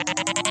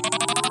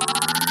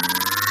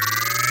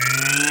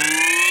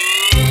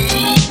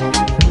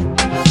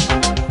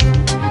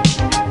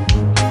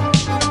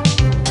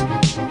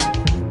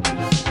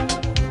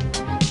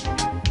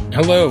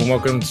Hello, and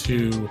welcome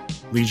to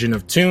Legion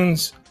of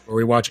Tunes, where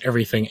we watch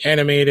everything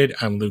animated.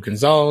 I'm Luke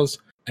Gonzalez,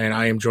 and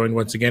I am joined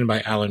once again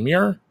by Alan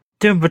Muir.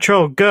 Doom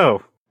Patrol,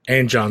 go!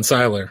 And John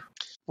Seiler.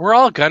 We're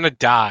all gonna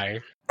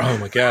die. Oh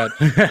my god.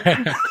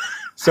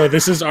 So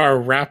this is our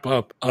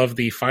wrap-up of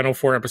the final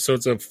 4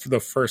 episodes of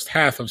the first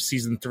half of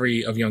Season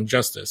 3 of Young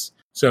Justice.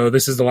 So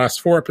this is the last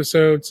 4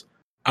 episodes.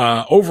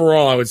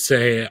 Overall, I would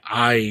say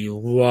I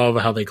love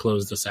how they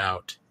closed this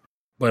out.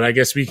 But I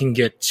guess we can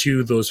get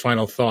to those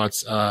final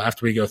thoughts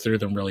after we go through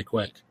them really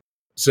quick.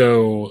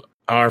 So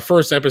our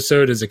first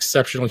episode is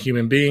Exceptional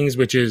Human Beings,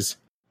 which is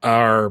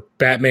our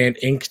Batman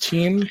Inc.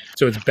 team.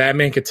 So it's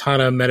Batman,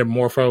 Katana,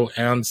 Metamorpho,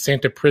 and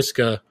Santa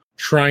Prisca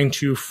trying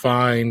to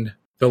find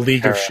the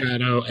League of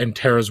Shadow and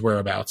Terra's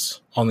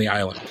whereabouts on the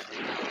island.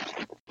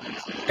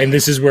 And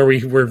this is where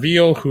we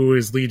reveal who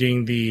is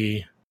leading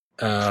the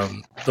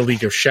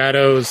League of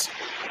Shadows.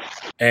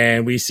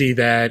 And we see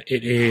that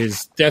it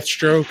is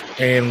Deathstroke,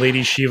 and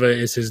Lady Shiva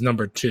is his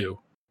number 2.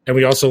 And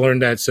we also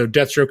learned that, so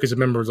Deathstroke is a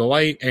member of the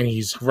Light, and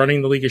he's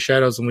running the League of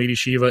Shadows, and Lady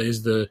Shiva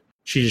is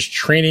she is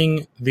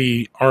training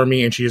the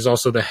army, and she is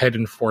also the head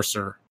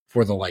enforcer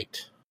for the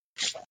Light.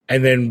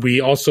 And then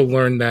we also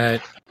learned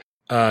that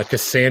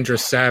Cassandra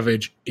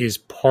Savage is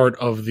part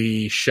of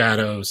the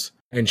Shadows,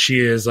 and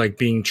she is like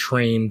being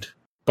trained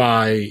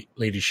by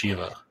Lady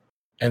Shiva.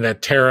 And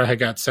that Terra had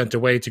got sent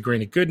away to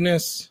Granite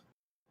Goodness.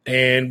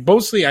 And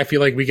mostly I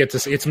feel like we get to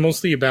see, it's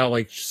mostly about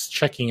like just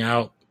checking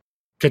out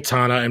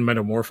Katana and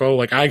Metamorpho.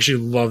 Like I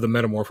actually love the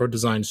Metamorpho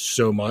design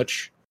so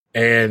much,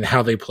 and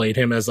how they played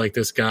him as like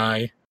this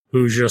guy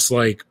who's just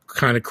like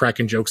kind of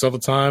cracking jokes all the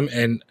time.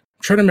 And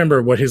I'm trying to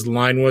remember what his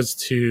line was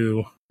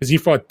because he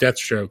fought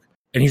Deathstroke.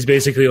 And he's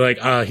basically like,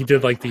 he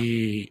did like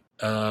the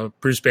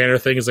Bruce Banner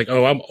thing. Is like,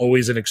 oh, I'm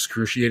always in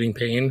excruciating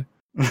pain.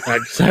 I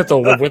just have to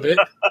live with it.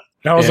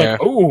 And I was like,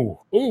 oh,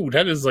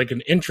 that is like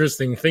an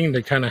interesting thing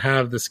to kind of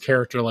have this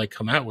character like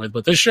come out with.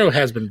 But this show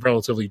has been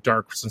relatively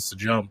dark since the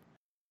jump.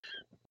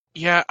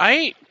 Yeah,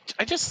 I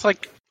just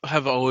like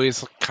have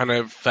always kind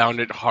of found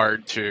it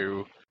hard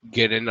to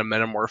get into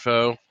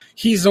Metamorpho.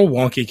 He's a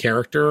wonky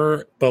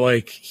character, but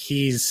like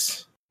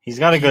he's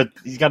got a good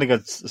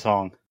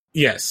song.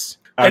 Yes.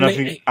 I don't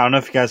know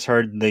if you guys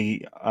heard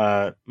the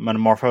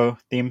Metamorpho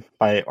theme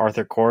by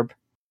Arthur Korb.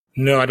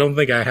 No, I don't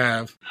think I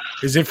have.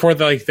 Is it for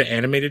the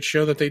animated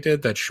show that they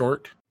did, that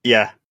short?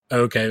 Yeah.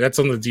 Okay, that's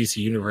on the DC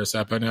Universe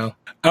app, I know.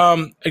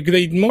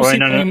 They mostly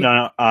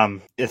no.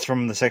 It's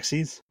from the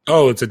 60s.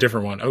 Oh, it's a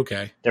different one.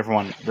 Okay. Different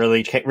one.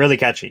 Really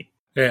catchy.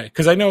 Yeah,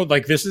 because I know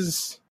this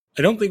is,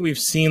 I don't think we've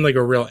seen like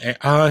a real,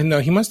 no,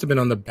 he must have been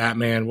on the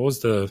Batman. What was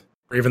the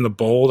Raven the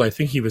Bold? I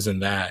think he was in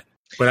that,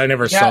 but I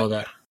never saw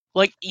that.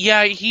 Like,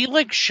 yeah, he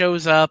like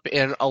shows up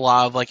in a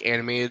lot of like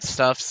animated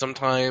stuff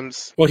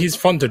sometimes. Well, he's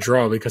fun to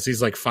draw because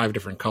he's like 5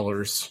 different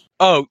colors.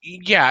 Oh,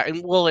 yeah,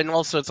 and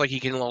also it's like he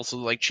can also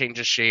like change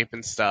his shape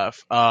and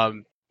stuff.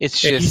 It's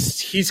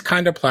just he's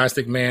kind of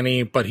Plastic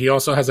Man-y, but he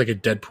also has like a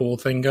Deadpool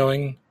thing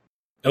going.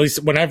 At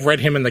least when I've read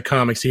him in the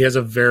comics, he has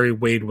a very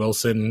Wade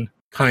Wilson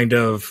kind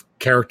of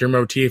character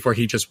motif where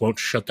he just won't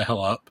shut the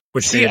hell up,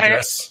 which they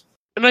address.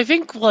 And I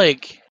think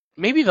like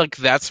maybe like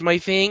that's my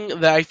thing,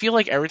 that I feel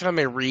like every time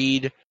I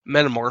read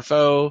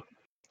Metamorpho,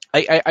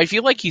 I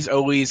feel like he's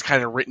always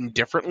kind of written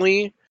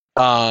differently.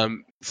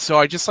 So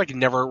I just like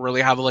never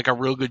really have like a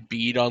real good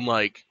beat on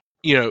like,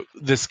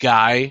 this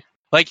guy.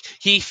 Like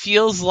he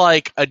feels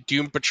like a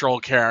Doom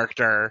Patrol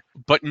character,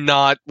 but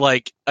not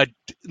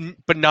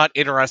not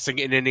interesting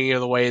in any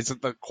of the ways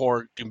that the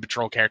core Doom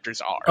Patrol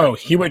characters are. Oh,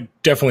 he would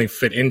definitely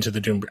fit into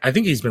the Doom. I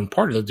think he's been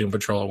part of the Doom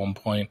Patrol at one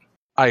point.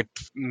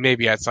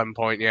 Maybe at some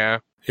point, yeah.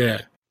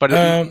 Yeah. But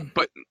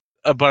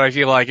I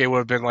feel like it would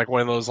have been like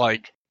one of those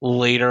like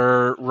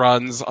later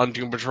runs on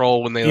Doom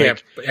Patrol when they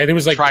and it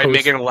was like tried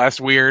making it less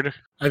weird.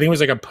 I think it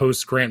was like a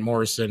post Grant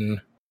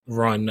Morrison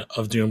run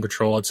of Doom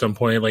Patrol at some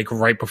point, like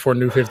right before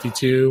New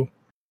 52.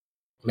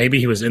 Maybe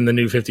he was in the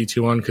New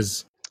 52 one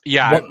because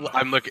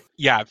I'm looking.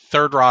 Yeah,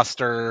 third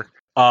roster,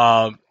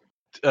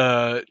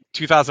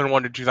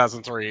 2001 to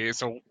 2003.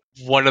 So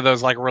one of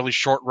those like really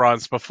short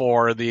runs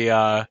before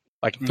the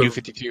New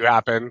 52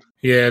 happened.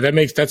 Yeah,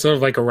 that's sort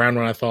of like around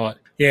when I thought.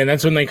 Yeah, and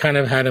that's when they kind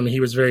of had him. He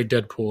was very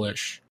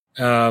Deadpoolish.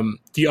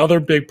 The other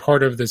big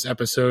part of this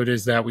episode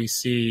is that we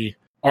see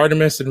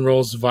Artemis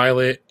enrolls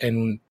Violet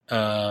in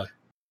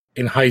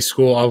high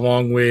school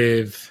along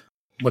with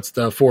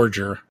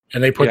Forager,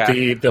 and they put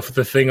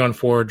the thing on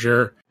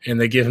Forager, and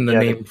they give him the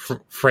name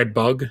Fred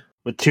Bug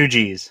with 2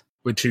 G's.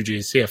 With 2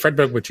 G's, yeah, Fred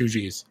Bug with 2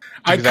 G's.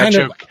 Dude,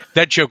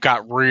 that joke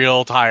got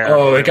real tired.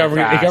 Oh, it got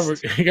real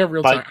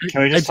tired.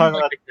 Can we just talk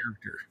about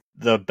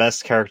the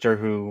best character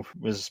who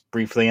was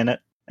briefly in the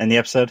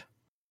episode?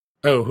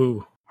 Oh,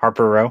 who?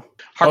 Harper Row.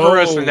 Harper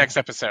Row's in the next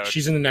episode.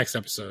 She's in the next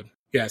episode.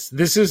 Yes,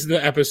 this is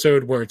the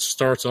episode where it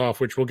starts off,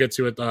 which we'll get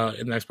to in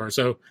the next part.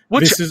 So,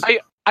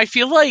 I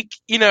feel like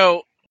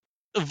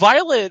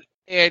Violet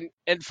and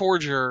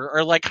Forager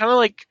are like kind of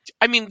like,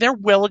 I mean, they're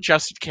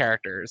well-adjusted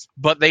characters,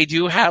 but they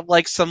do have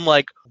like some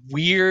like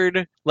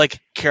weird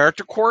like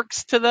character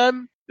quirks to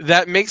them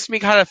that makes me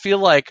kind of feel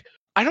like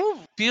I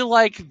don't feel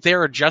like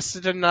they're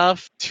adjusted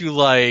enough to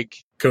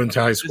go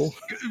into high school.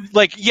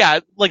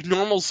 like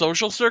normal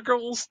social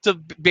circles to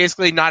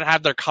basically not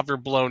have their cover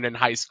blown in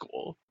high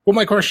school. Well,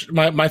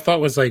 my thought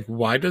was like,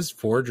 why does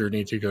Forger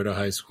need to go to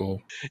high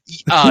school?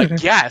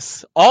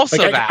 Yes. Also,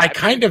 like, that I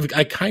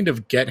kind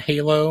of get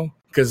Halo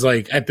because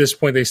like at this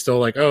point they still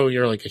like, oh,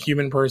 you're like a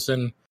human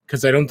person.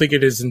 Because I don't think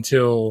it is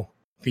until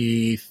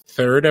the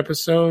third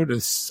episode.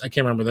 I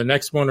can't remember the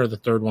next one or the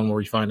third one where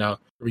we find out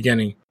the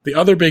beginning. The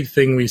other big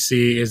thing we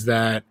see is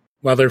that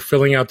while they're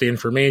filling out the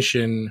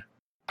information,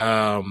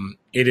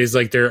 it is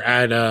like they're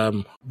at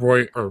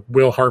Roy or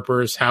Will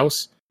Harper's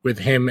house with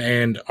him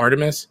and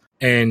Artemis.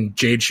 And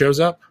Jade shows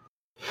up,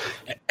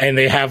 and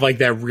they have like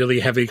that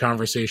really heavy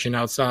conversation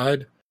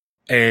outside.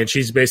 And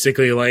she's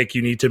basically like,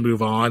 "You need to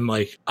move on.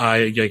 Like,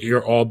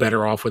 you're all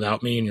better off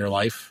without me in your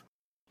life."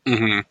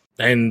 Mm-hmm.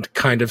 And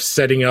kind of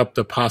setting up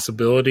the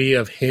possibility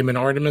of him and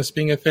Artemis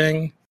being a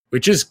thing,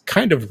 which is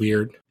kind of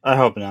weird. I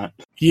hope not.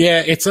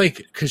 Yeah, it's like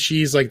because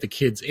she's like the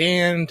kid's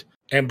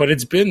but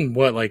it's been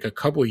like a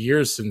couple of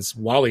years since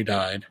Wally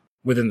died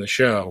within the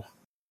show.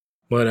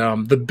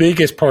 But the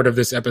biggest part of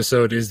this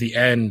episode is the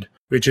end,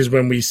 which is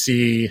when we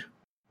see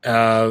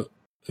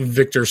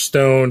Victor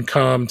Stone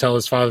come tell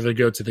his father to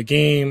go to the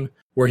game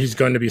where he's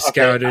going to be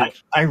scouted. Okay,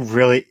 I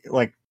really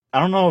like. I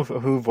don't know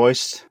who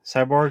voiced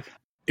Cyborg.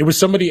 It was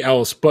somebody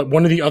else, but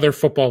one of the other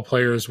football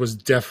players was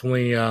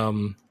definitely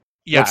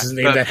what's his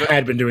name that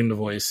had been doing the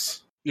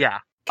voice. Yeah,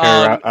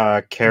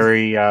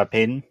 Carrie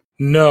Payton.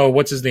 No,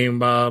 what's his name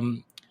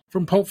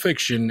from Pulp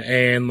Fiction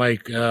and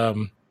like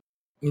Mad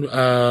Phil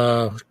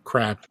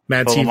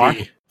TV. Lamar?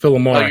 Phil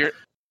Lamar.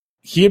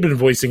 He had been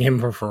voicing him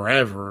for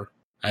forever,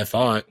 I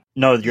thought.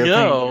 No,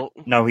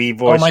 he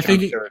voiced. Oh, I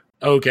think.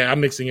 Okay, I'm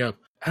mixing up.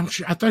 I'm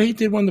sure. I thought he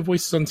did one of the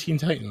voices on Teen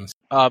Titans.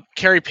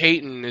 Carrie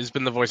Payton has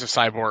been the voice of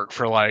Cyborg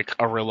for like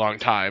a real long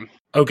time.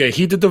 Okay,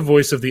 he did the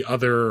voice of the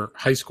other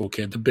high school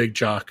kid, the big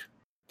jock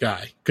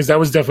guy, because that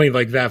was definitely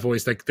like that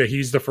voice. Like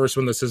he's the first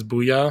one that says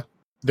 "Booyah."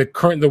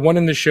 The one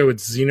in the show,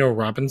 it's Zeno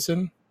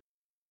Robinson.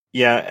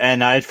 Yeah,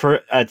 and at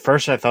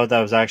first I thought that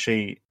was I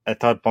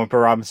thought Bumper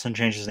Robinson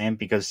changed his name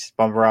because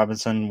Bumper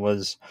Robinson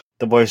was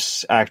the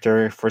voice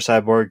actor for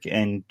Cyborg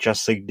in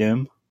Justice League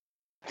Doom.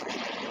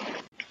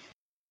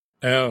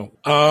 Oh,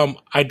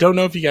 I don't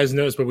know if you guys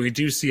noticed, but we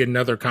do see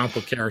another comic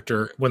book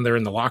character when they're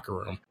in the locker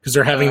room because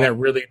they're having that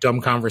really dumb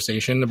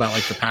conversation about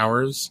like the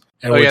powers.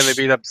 And yeah, they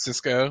beat up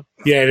Cisco.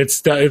 Yeah,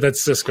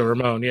 that's Cisco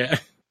Ramon. Yeah,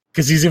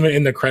 because he's even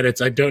in the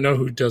credits. I don't know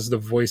who does the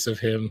voice of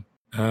him.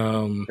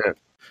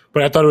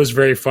 But I thought it was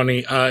very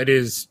funny. It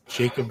is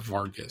Jacob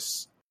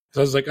Vargas. So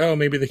I was like, oh,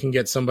 maybe they can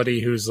get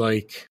somebody who's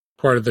like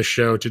part of the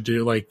show to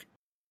do like,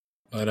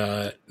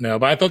 but no.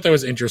 But I thought that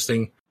was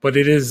interesting. But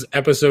it is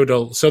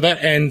episode, so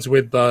that ends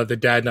with the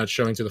dad not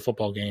showing to the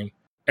football game.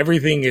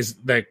 Everything is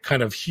that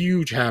kind of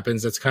huge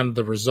happens. That's kind of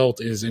the result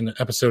is in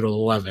episode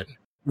 11,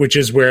 which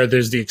is where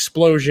there's the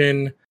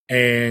explosion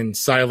and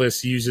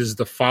Silas uses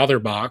the father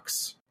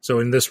box.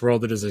 So in this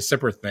world, it is a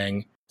separate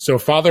thing. So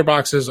father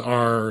boxes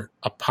are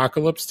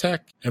Apocalypse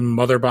tech and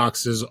mother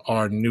boxes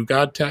are New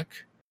God tech.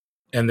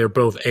 And they're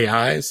both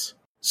AIs.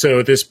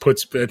 So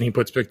he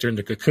puts Victor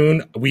into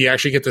Cocoon. We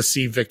actually get to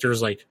see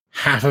Victor's like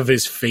half of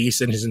his face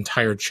and his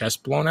entire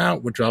chest blown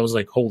out, which I was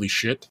like, holy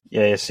shit.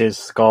 Yeah, you see his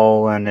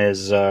skull and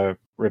his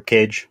rib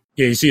cage.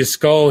 Yeah, you see his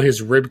skull,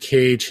 his rib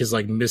cage, his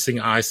like missing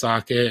eye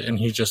socket, and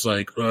he's just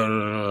like,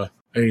 and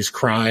he's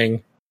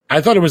crying.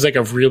 I thought it was like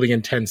a really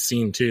intense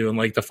scene too, and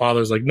like the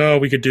father's like, no,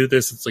 we could do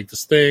this. It's like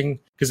this thing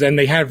because then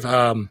they have,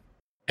 I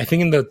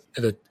think in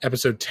the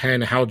episode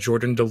 10, Hal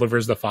Jordan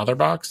delivers the father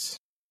box.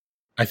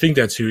 I think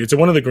that's who. It's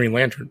one of the Green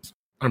Lanterns.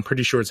 I'm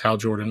pretty sure it's Hal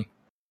Jordan.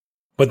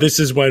 But this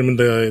is when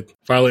the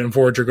Violet and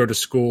Forager go to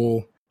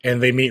school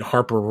and they meet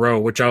Harper Row,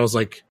 which I was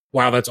like,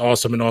 wow, that's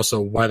awesome. And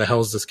also, why the hell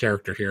is this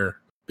character here?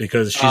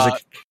 Because she's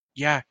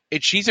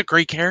she's a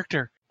great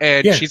character.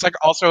 And she's like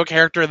also a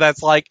character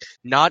that's like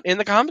not in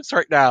the comics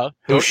right now.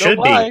 Who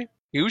should be.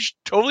 Who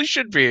totally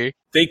should be.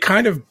 They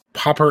kind of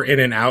pop her in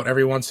and out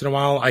every once in a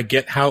while. I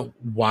get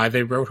why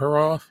they wrote her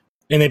off.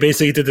 And they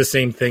basically did the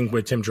same thing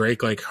with Tim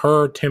Drake. Like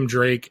her, Tim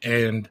Drake,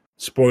 and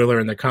Spoiler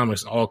in the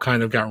comics all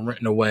kind of got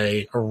written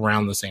away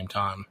around the same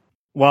time.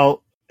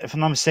 Well, if I'm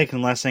not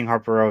mistaken, the last thing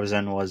Harper Row was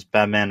in was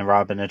Batman and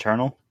Robin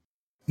Eternal.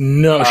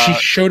 No, she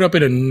showed up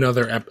in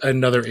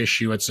another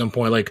issue at some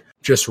point, like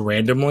just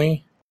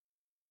randomly.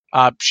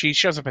 She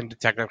shows up in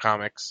Detective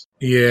Comics.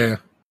 Yeah.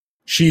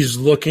 She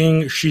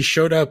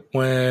showed up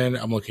when,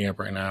 I'm looking up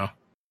right now.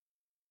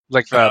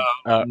 Like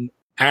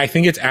I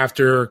think it's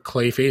after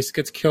Clayface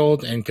gets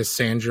killed and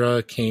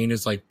Cassandra Cain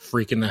is like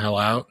freaking the hell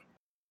out.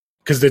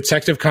 Because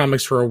Detective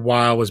Comics for a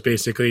while was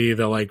basically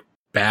the like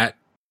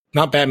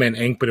not Batman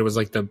Inc., but it was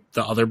like the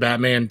other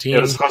Batman team.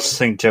 It was the closest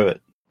thing to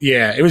it.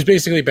 Yeah, it was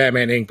basically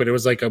Batman Inc., but it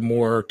was like a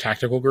more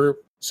tactical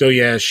group. So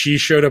yeah, she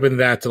showed up in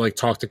that to like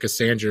talk to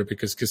Cassandra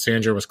because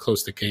Cassandra was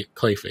close to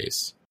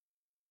Clayface.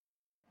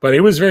 But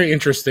it was very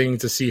interesting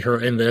to see her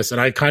in this, and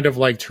I kind of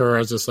liked her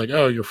as just like,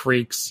 oh, you're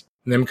freaks,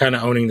 and them kind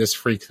of owning this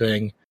freak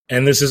thing.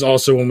 And this is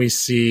also when we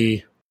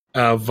see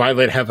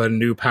Violet have a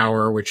new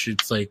power, which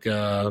it's like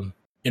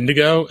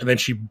indigo, and then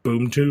she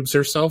boom tubes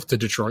herself to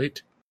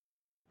Detroit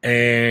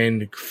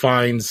and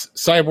finds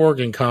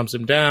Cyborg and calms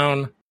him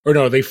down. Or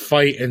no, they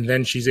fight, and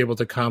then she's able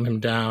to calm him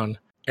down.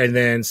 And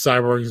then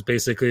Cyborg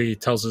basically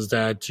tells his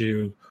dad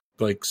to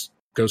like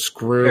go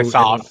screw. Piss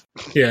off.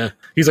 Yeah,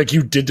 he's like,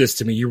 "You did this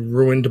to me. You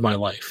ruined my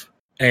life."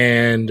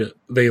 And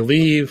they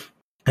leave.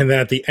 And then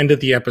at the end of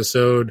the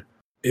episode,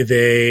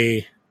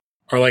 they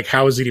are like,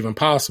 "How is it even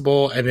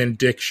possible?" And then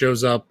Dick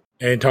shows up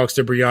and talks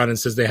to Brianna and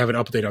says they have an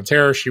update on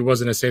Terra. She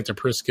wasn't a Santa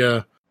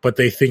Prisca, but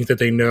they think that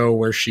they know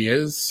where she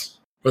is,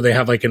 or they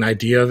have like an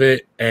idea of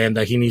it, and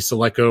that he needs to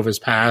let go of his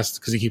past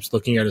because he keeps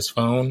looking at his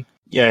phone.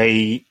 Yeah,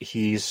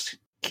 he's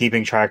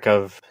keeping track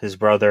of his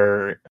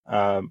brother,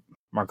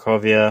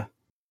 Markovia.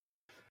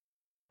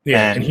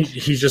 Yeah, and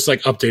he's just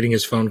like updating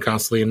his phone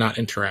constantly and not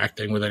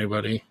interacting with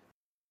anybody.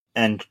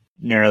 And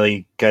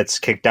nearly gets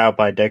kicked out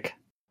by Dick.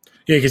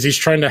 Yeah, because he's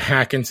trying to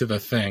hack into the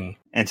thing.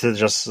 Into the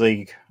Justice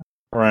League,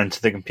 or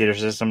into the computer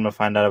system to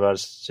find out about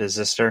his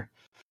sister.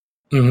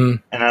 Mm-hmm.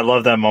 And I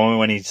love that moment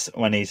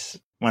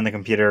when the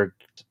computer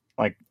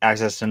like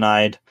access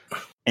denied,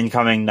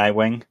 incoming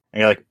Nightwing,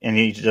 and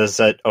he does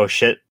that, oh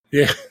shit,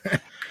 yeah,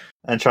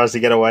 and tries to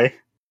get away.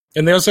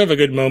 And they also have a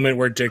good moment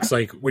where Dick's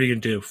like, "What are you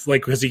gonna do?"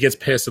 Like, because he gets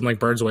pissed and like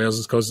burns away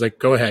his clothes. He's like,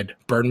 "Go ahead,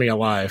 burn me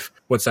alive.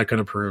 What's that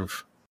gonna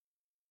prove?"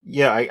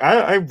 Yeah,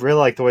 I really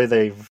like the way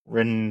they've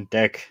written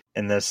Dick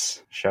in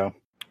this show.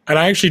 And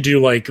I actually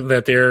do like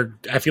that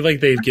I feel like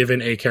they've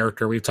given a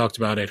character, we've talked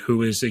about it,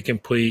 who is a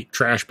complete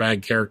trash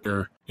bag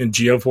character. And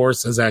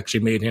Geoforce has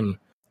actually made him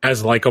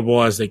as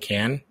likable as they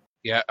can.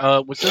 Yeah,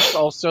 was this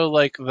also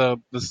like the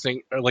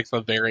thing, or like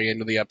the very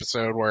end of the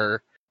episode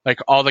where like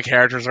all the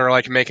characters are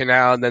like making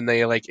out, and then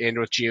they like end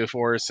with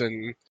Geoforce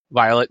and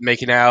Violet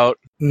making out?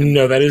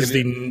 No, that is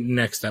the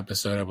next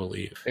episode, I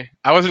believe.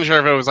 I wasn't sure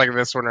if it was like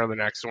this one or the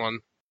next one.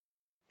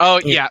 Oh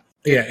yeah,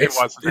 yeah, it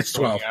was. It's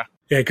 12. One, yeah.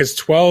 Yeah, because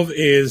 12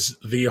 is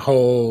the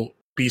whole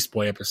Beast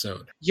Boy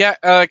episode. Yeah,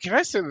 can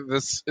I say that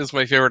this is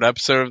my favorite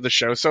episode of the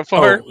show so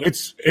far? Oh,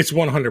 it's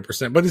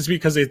 100%, but it's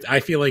because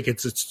I feel like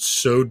it's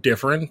so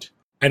different,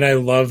 and I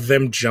love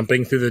them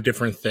jumping through the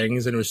different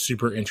things, and it was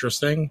super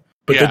interesting.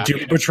 But the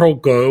Doom Patrol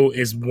Go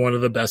is one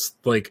of the best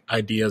like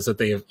ideas that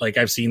they have, like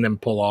I've seen them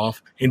pull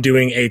off in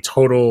doing a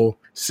total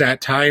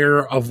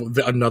satire of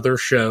another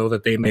show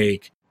that they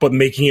make, but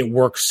making it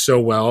work so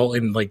well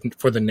and like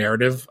for the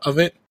narrative of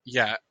it.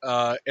 Yeah,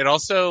 it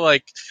also,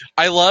 like,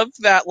 I love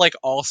that, like,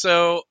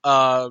 also,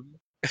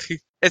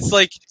 it's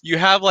like, you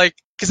have, like,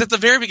 because at the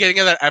very beginning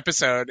of that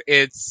episode,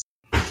 it's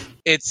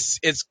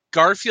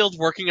Garfield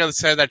working on the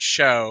set of that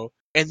show,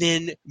 and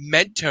then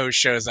Mento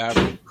shows up,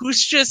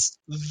 who's just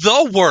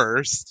the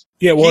worst.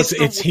 Yeah, well,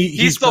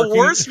 he's the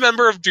worst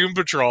member of Doom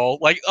Patrol,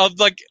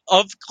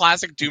 of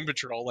classic Doom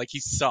Patrol. Like,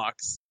 he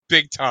sucks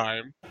big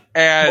time.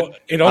 And well,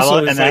 it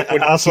also I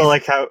also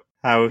like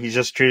how he's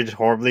just treated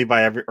horribly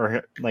by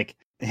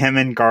him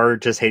and Gar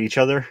just hate each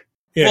other.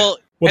 Yeah.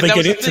 Well, they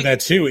get into that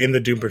too in the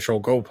Doom Patrol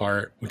Go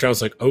part, which I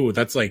was like, oh,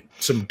 that's like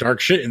some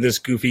dark shit in this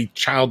goofy,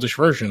 childish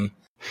version.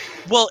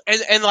 Well,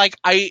 and like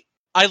I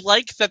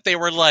like that they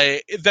were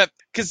like that,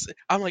 because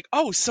I'm like,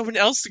 oh, someone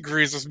else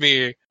agrees with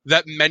me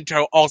that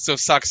Mento also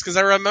sucks, because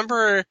I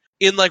remember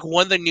in like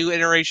one of the new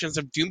iterations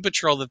of Doom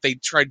Patrol that they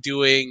tried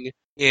doing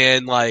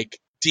in like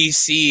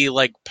DC,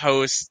 like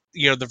post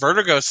the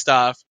Vertigo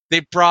stuff,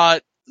 they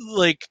brought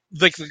like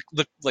the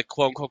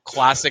quote unquote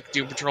classic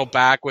Doom Patrol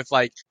back with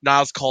like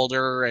Niles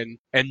Calder and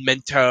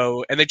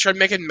Mento, and they tried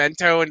making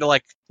Mento into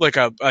like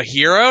a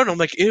hero, and I'm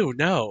like, ew,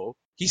 no,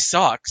 he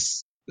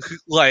sucks.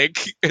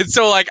 Like, and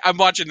so like I'm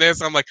watching this,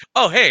 and I'm like,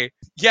 oh hey,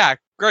 yeah,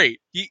 great,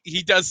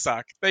 he does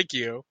suck. Thank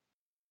you.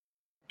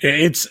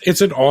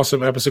 It's an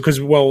awesome episode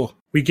because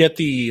we get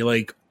the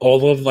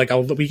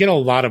we get a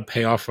lot of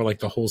payoff for like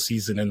the whole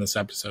season in this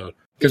episode,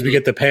 because we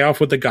get the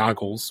payoff with the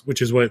goggles,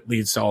 which is what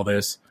leads to all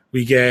this.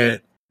 We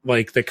get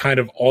like the kind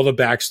of all the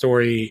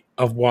backstory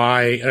of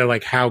why,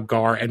 like how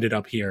Gar ended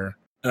up here.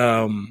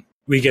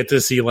 We get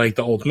to see like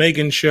the old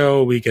Megan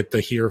show. We get to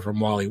hear from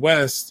Wally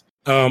West.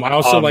 I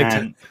also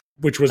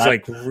which was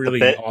like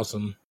really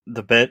awesome.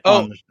 The bit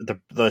on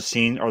the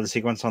scene or the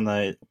sequence on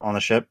the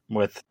ship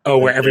with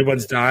where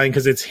everyone's dying,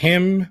 because it's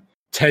him,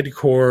 Ted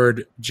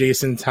Cord,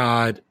 Jason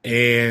Todd,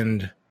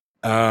 and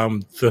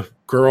the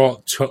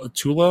girl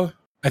Tula.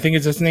 I think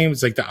it's his name.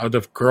 It's like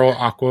the girl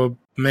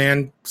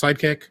Aquaman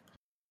sidekick.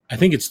 I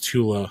think it's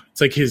Tula.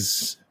 It's like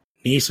his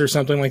niece or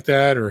something like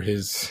that, or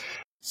his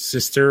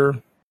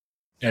sister.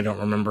 I don't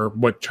remember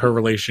what her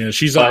relation is.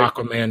 She's an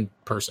Aquaman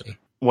person.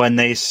 When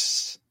they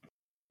showed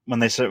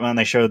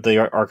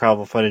the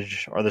archival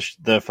footage, or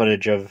the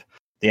footage of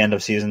the end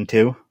of season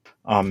 2,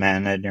 oh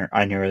man,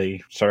 I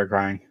nearly started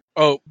crying.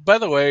 Oh, by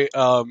the way,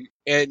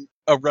 and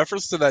a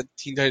reference to that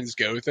Teen Titans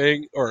Go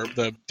thing, or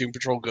the Doom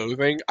Patrol Go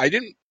thing, I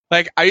didn't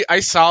like. I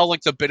saw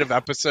like the bit of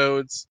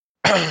episodes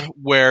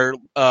where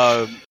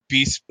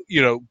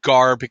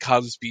Gar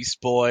becomes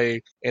Beast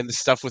Boy and the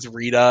stuff with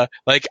Rita.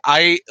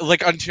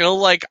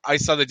 Until I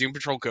saw the Doom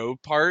Patrol Go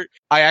part,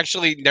 I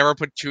actually never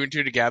put 2 and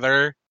 2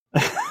 together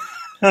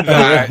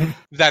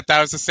that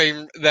was the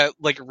same, that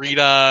like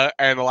Rita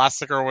and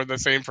Elastigirl were the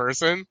same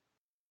person.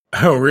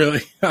 Oh,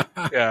 really?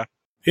 Yeah.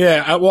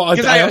 Yeah.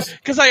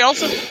 Because I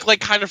also like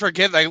kind of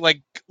forget that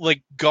like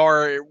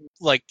Gar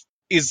like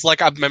is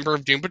like a member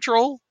of Doom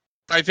Patrol.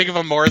 I think of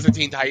him more as a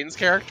Teen Titans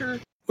character.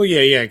 Well,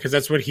 yeah, because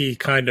that's what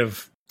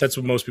that's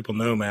what most people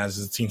know him as,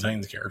 is a Teen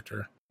Titans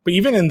character. But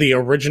even in the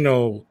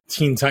original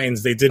Teen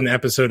Titans, they did an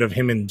episode of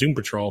him in Doom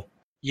Patrol.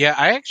 Yeah,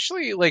 I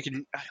actually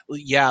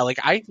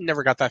I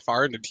never got that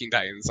far into Teen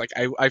Titans. Like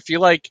I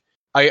feel like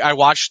I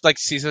watched like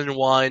season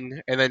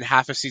 1 and then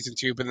half of season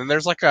 2, but then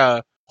there's like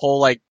a whole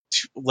like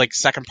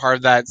second part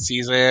of that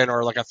season,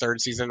 or like a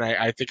third season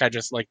I think I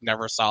just like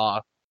never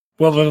saw.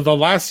 Well, the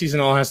last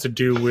season all has to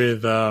do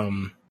with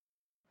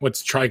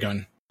what's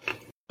Trigun.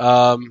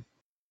 And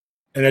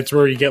that's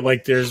where you get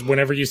like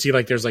whenever you see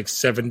like there's like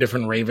 7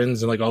 different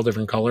ravens and like all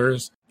different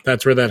colors.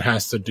 That's where that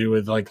has to do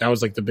with, like, that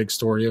was like the big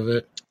story of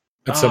it.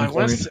 At some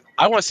point.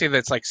 I want to say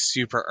that's like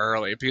super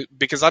early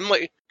because I'm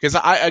like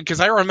because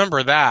I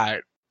remember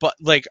that, but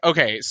like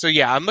okay, so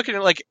yeah, I'm looking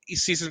at like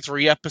season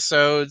 3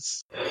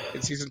 episodes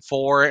in season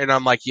 4, and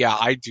I'm like, yeah,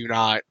 I do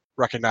not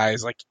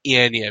recognize like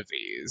any of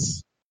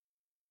these.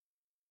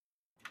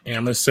 Yeah,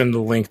 I'm gonna send the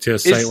link to a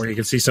site where you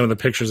can see some of the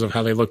pictures of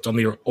how they looked on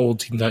the old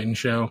Teen Titans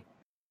show.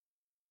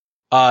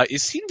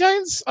 Is Teen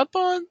Titans up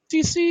on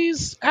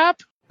DC's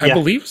app? I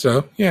believe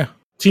so. Yeah,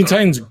 Teen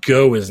Titans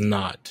Go is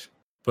not,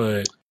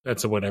 but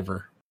that's a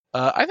whatever.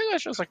 I think that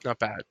show's like not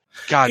bad.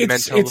 God,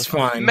 it's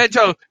fine.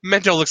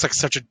 Mento looks like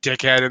such a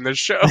dickhead in this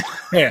show.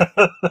 Yeah.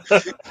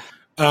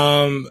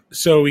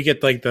 So we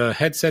get like the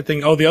headset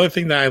thing. Oh, the other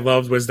thing that I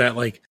loved was that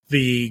like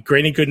the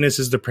Granny Goodness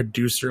is the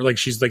producer, like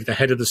she's like the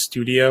head of the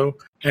studio,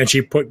 and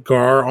she put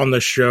Gar on the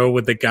show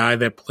with the guy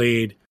that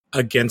played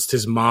against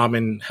his mom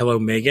in Hello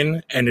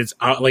Megan, and it's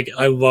like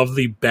I love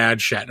the bad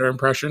Shatner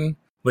impression.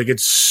 Like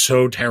it's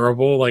so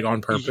terrible, like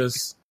on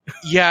purpose.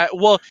 Yeah,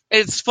 well,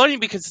 it's funny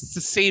because it's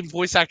the same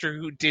voice actor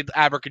who did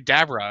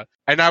Abracadabra,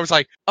 and I was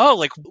like,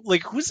 oh,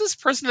 like who's this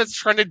person that's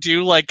trying to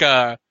do like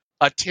a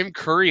Tim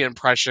Curry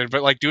impression,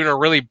 but like doing a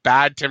really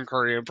bad Tim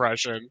Curry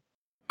impression?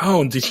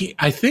 Oh, did he?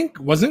 I think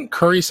wasn't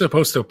Curry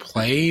supposed to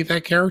play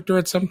that character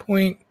at some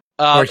point?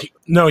 He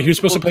was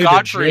supposed to play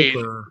the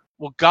Joker.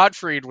 Well,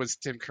 Gottfried was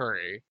Tim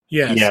Curry.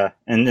 Yes. Yeah,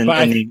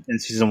 in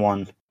season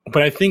 1.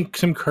 But I think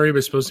Tim Curry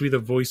was supposed to be the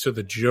voice of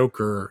the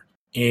Joker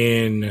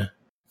in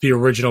the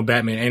original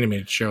Batman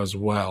animated show as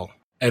well.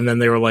 And then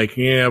they were like,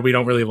 yeah, we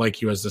don't really like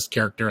you as this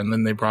character. And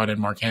then they brought in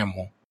Mark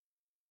Hamill.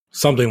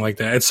 Something like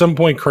that. At some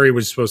point, Curry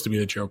was supposed to be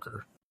the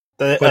Joker.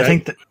 I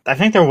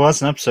think there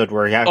was an episode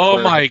where he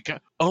actually...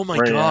 Oh my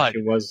god.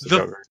 He was the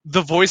Joker.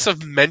 The voice of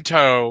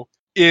Mento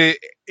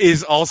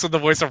is also the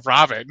voice of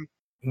Robin.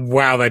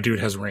 Wow, that dude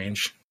has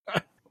range.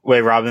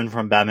 Wait, Robin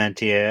from Batman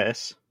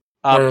TAS?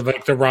 Or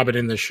like the Robin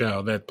in the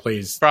show that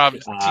plays... From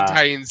Teen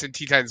Titans and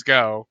Teen Titans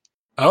Go.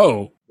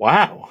 Oh.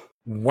 Wow.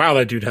 Wow,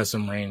 that dude has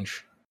some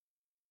range.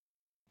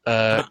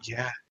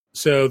 Yeah.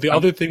 So the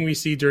other thing we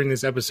see during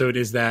this episode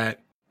is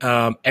that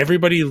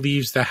everybody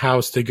leaves the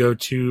house to go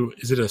to,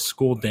 is it a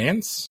school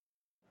dance?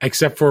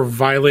 Except for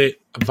Violet,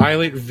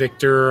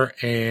 Victor,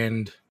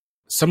 and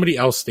somebody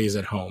else stays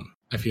at home,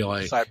 I feel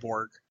like.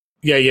 Cyborg.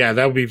 Yeah,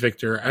 that would be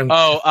Victor. And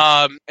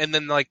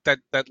then like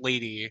that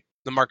lady,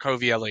 the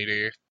Markovia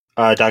lady.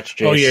 Dr.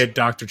 Chase. Oh yeah,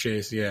 Dr.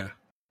 Chase, yeah.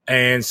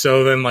 And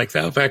so then like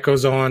that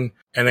goes on,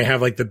 and they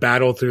have like the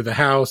battle through the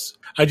house.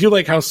 I do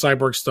like how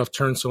Cyborg stuff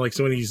turns, so like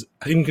so when he's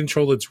in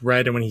control it's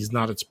red, and when he's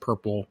not it's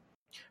purple.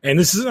 And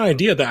this is an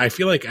idea that I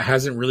feel like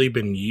hasn't really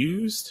been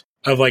used,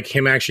 of like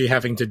him actually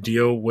having to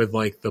deal with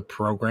like the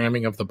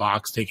programming of the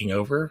box taking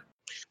over.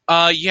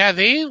 Yeah,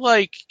 they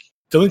like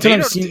the only time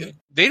I've seen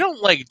they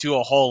don't like do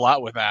a whole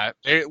lot with that.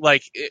 They,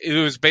 like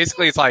it was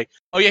basically it's like,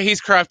 oh yeah,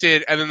 he's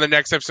corrupted, and then the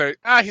next episode,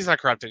 he's not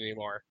corrupted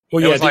anymore.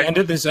 Well, yeah, at the end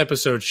of this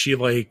episode, she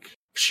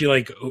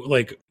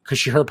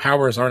because her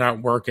powers are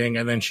not working,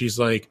 and then he's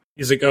like,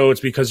 oh, it's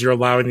because you're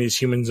allowing these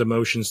humans'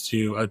 emotions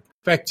to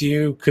affect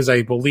you. Because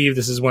I believe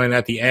this is when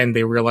at the end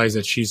they realize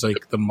that she's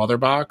like the mother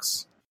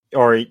box,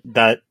 or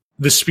that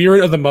the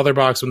spirit of the mother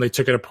box when they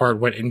took it apart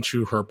went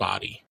into her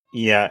body.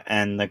 Yeah,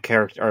 and the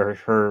character or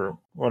her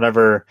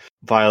whatever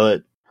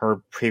Violet,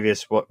 her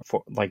previous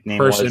name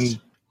was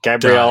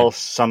Gabrielle died.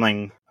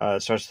 Something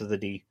starts with a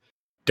D.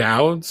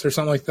 Dowds or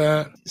something like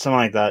that. Something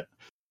like that.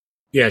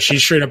 Yeah, she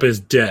straight up is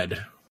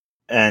dead.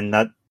 And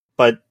that,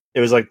 but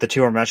it was like the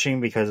two are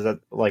meshing because that,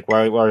 like,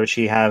 why would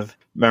she have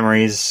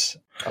memories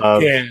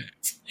of? Yeah,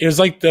 it was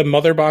like the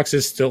mother box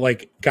is still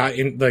like got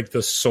in like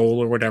the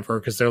soul or whatever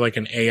because they're like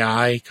an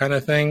AI kind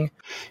of thing.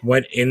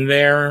 Went in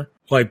there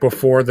like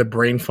before the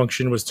brain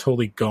function was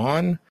totally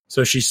gone,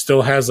 so she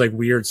still has like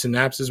weird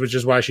synapses, which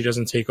is why she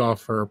doesn't take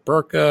off her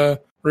burqa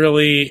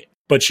really.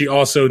 But she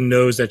also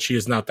knows that she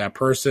is not that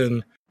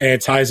person, and it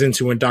ties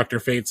into when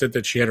Dr. Fate said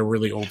that she had a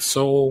really old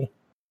soul.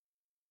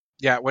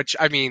 Yeah, which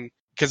I mean,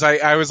 because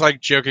I was like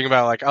joking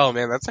about like, oh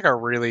man, that's like a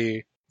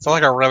really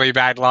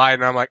bad line,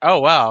 and I'm like, oh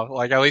wow,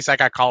 like at least I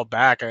got called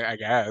back, I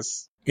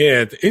guess.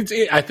 Yeah,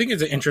 I think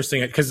it's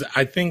interesting because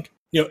I think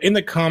in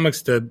the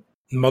comics the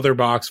Mother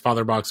Box,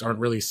 Father Box aren't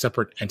really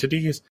separate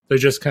entities. They're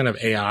just kind of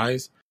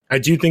AIs. I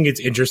do think it's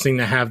interesting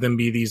to have them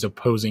be these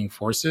opposing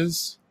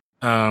forces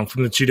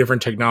from the two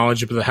different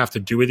technology, but they have to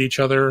do with each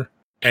other.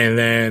 And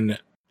then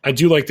I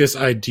do like this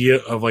idea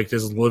of like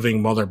this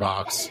living Mother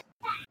Box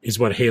is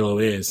what Halo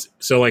is.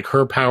 So like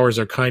her powers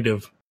are kind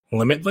of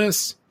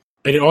limitless.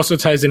 And it also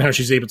ties in how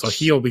she's able to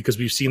heal, because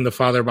we've seen the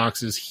Father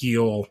Boxes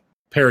heal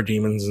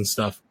parademons and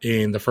stuff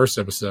in the first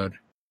episode.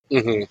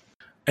 Mm-hmm.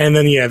 And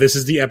then, yeah, this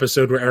is the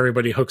episode where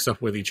everybody hooks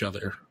up with each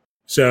other.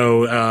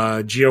 So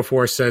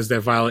Geoforce says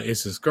that Violet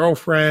is his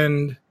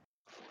girlfriend.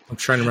 I'm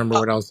trying to remember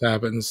what else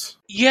happens.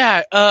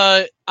 Yeah,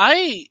 I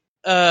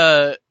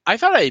thought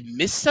I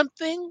missed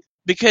something,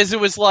 because it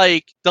was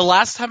like the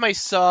last time I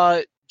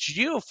saw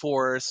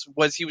Geoforce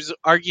was he was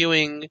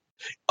arguing.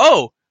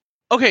 Oh,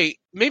 okay,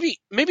 maybe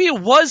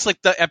it was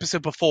like the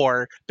episode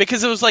before,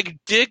 because it was like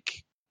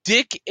Dick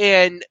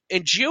and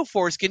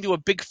Geoforce get into a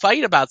big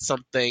fight about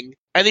something,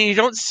 and then you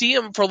don't see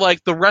him for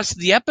like the rest of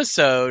the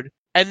episode,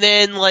 and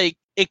then like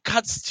it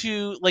cuts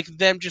to like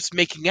them just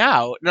making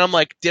out, and I'm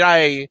like, did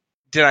I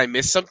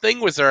miss something?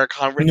 Was there a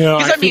conversation? No,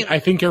 I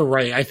think you're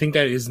right. I think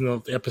that is in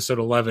the episode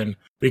 11,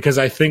 because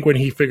I think when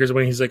he's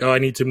like, oh, I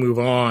need to move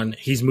on,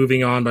 he's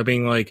moving on by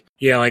being like,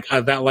 yeah, like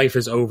that life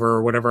is over,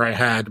 or whatever I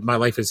had, my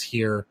life is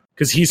here.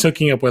 Because he's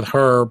hooking up with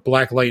her,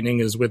 Black Lightning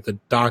is with the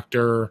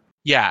Doctor,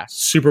 yeah,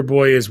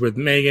 Superboy is with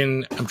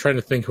Megan. I'm trying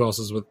to think who else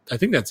is with. I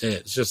think that's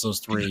it. It's just those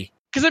three.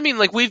 Because I mean,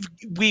 like we've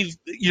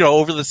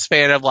over the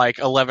span of like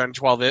 11,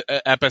 12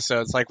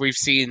 episodes, like we've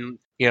seen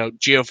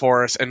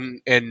Geoforce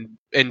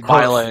and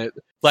Violet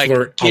like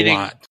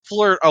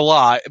flirt a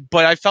lot,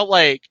 but I felt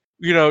like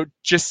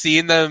just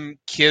seeing them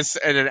kiss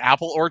in an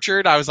apple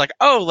orchard, I was like,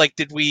 oh, like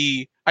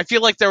I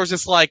feel like there was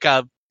just like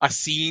a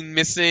scene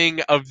missing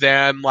of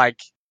them like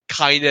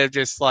kind of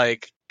just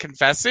like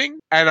confessing,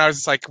 and I was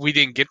just like, we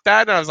didn't get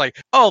that, and I was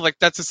like, oh, like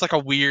that's just like a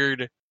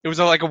weird. It was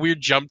like a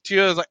weird jump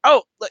to. I was like,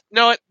 oh,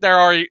 no, they're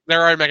already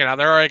making out.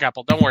 They're already a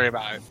couple. Don't worry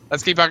about it.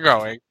 Let's keep on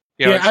going.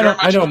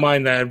 I don't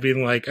mind that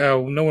being like,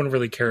 oh, no one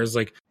really cares.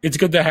 Like, it's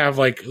good to have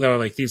like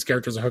these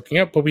characters are hooking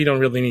up, but we don't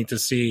really need to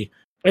see.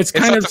 It's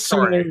kind of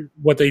similar to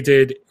what they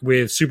did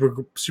with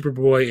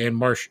Superboy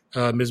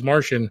and Ms.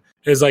 Martian.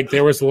 Is like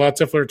there was lots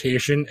of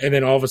flirtation, and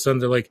then all of a sudden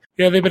they're like,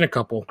 yeah, they've been a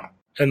couple,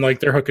 and like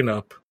they're hooking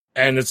up,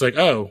 and it's like,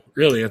 oh,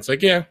 really? It's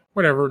like, yeah,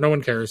 whatever, no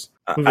one cares.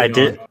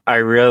 I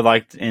really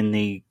liked in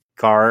the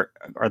Gar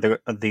or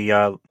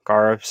the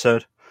Gar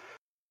episode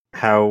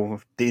how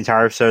the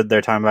entire episode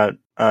they're talking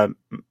about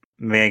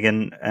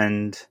Megan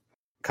and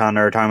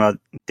Connor are talking about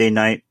date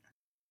night.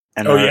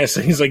 And yes,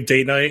 he's like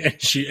date night,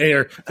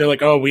 and they're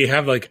like, oh, we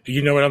have like,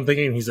 you know what I'm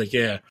thinking? And he's like,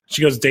 yeah.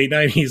 She goes date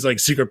night. He's like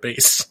secret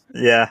base.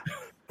 Yeah,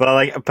 but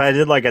I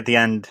did like at the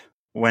end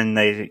when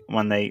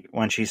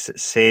she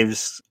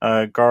saves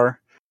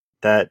Gar,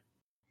 that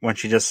when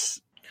she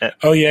just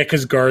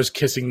because Gar's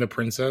kissing the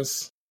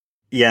princess.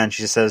 Yeah, and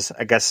she says,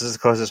 I guess this is the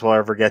closest we'll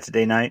ever get to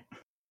day night.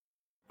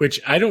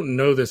 Which I don't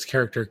know this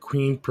character,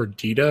 Queen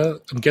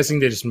Perdita. I'm guessing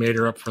they just made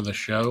her up for the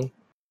show.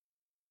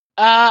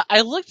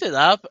 I looked it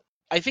up.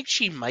 I think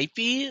she might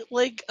be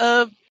like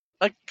a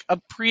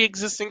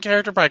pre-existing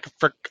character, but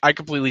I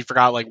completely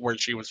forgot like where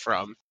she was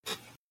from.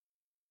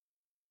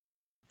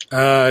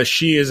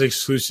 She is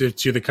exclusive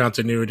to the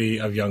continuity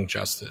of Young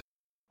Justice.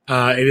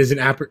 It is an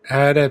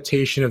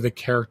adaptation of the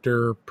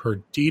character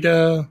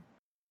Perdita.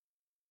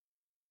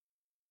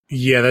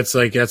 Yeah, that's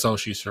all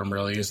she's from,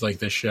 really, is like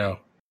this show.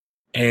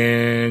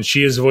 And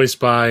she is voiced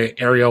by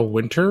Ariel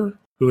Winter,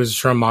 who is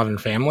from Modern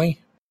Family.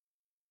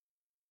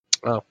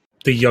 Oh.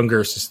 The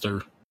younger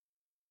sister.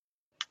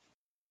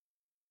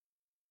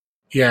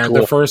 Yeah, cool.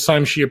 The first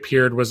time she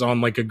appeared was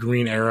on like a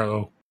Green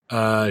Arrow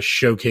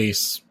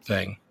showcase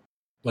thing,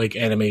 like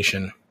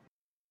animation.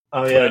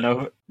 Oh yeah,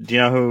 no. Do you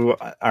know who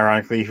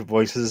ironically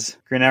voices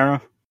Green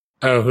Arrow?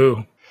 Oh,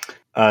 who?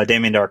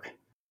 Damien Dark.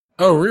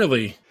 Oh,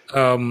 really?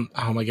 Oh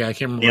my god, I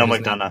can't remember. Neil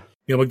McDonough.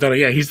 Neil McDonough.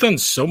 Yeah, he's done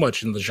so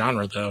much in the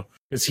genre though.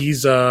 Because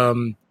he's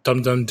Dum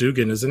Dum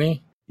Dugan, isn't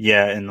he?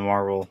 Yeah, in the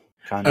Marvel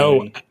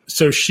continuity. Oh,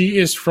 so she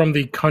is from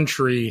the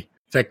country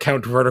that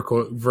Count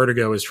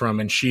Vertigo is from,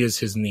 and she is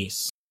his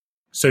niece.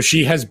 So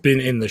she has been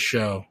in the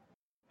show,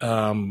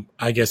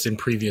 I guess, in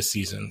previous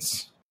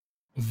seasons.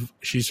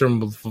 She's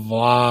from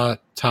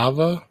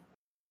Vlatava?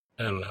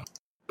 I don't know.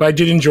 But I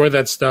did enjoy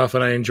that stuff,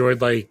 and I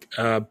enjoyed, like,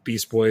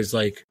 Beast Boy's,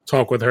 like,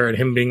 talk with her, and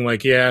him being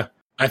like, yeah,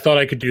 I thought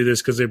I could do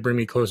this because it'd bring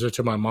me closer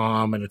to my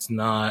mom, and it's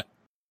not.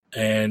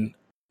 And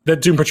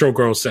that Doom Patrol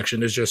Girls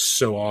section is just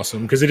so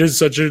awesome, because it is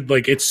such a,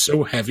 like, it's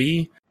so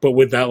heavy, but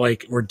with that,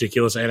 like,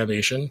 ridiculous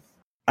animation.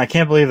 I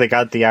can't believe they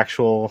got the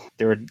actual,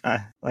 they were,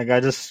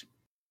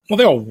 Well,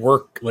 they all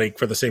work, like,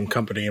 for the same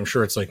company. I'm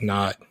sure it's, like,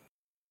 not,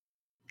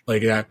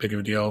 like, that big of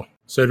a deal.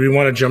 So do we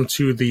want to jump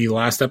to the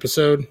last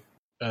episode?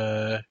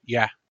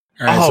 Yeah.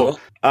 All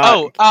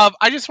right,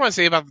 I just want to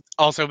say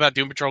about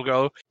Doom Patrol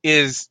Go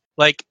is,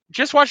 like,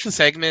 just watch the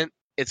segment.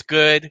 It's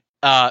good.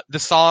 The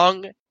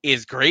song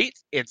is great.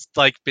 It's,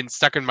 like, been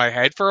stuck in my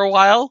head for a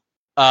while.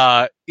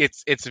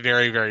 It's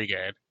very, very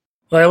good.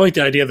 Well, I like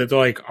the idea that they're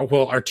like, oh,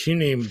 well, our team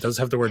name does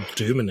have the word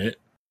Doom in it.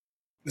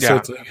 So Yeah.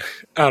 it's like,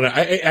 I don't know.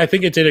 I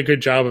think it did a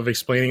good job of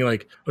explaining,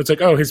 like, it's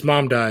like, oh, his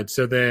mom died.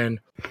 So then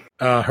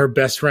her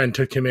best friend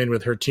took him in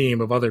with her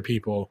team of other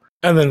people.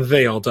 And then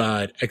they all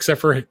died,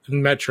 except for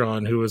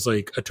Metron, who was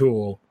like a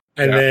tool.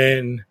 And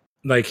then,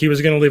 like, he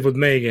was going to live with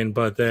Megan,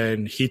 but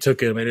then he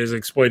took him and is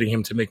exploiting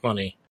him to make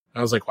money.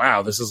 I was like,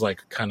 wow, this is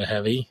like kind of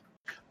heavy.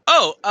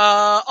 Oh,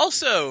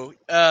 also,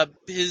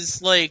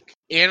 his like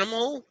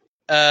animal.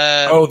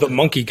 The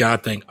monkey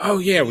god thing. Oh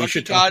yeah, we Monkey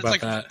should talk God's,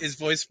 about that. Is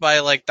voiced by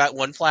like that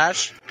one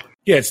Flash.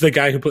 Yeah, it's the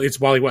guy who plays.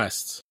 It's Wally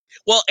West.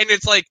 Well, and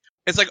it's like,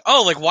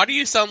 oh, like, why do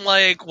you sound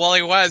like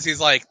Wally West? He's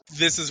like,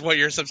 this is what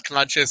your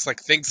subconscious like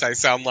thinks I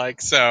sound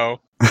like.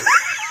 So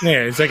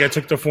Yeah, it's like I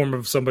took the form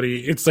of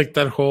somebody. It's like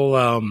that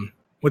whole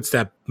what's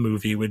that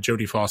movie with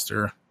Jodie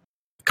Foster?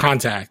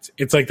 Contact.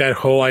 It's like that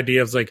whole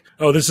idea of like,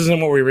 oh, this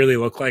isn't what we really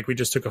look like. We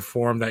just took a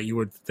form that you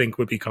would think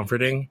would be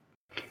comforting.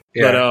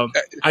 yeah.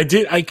 But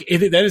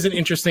that is an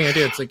interesting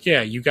idea. It's like,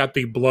 yeah, you got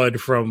the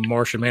blood from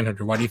Martian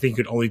Manhunter. Why do you think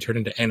you could only turn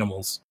into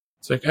animals?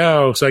 It's like,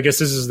 oh, so I guess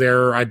this is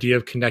their idea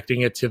of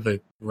connecting it to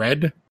the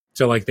red,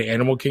 to like the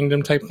animal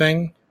kingdom type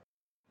thing.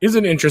 Is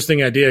an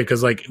interesting idea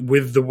because like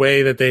with the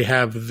way that they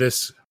have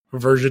this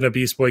version of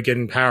Beast Boy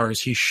getting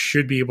powers, he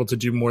should be able to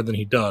do more than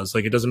he does.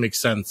 Like it doesn't make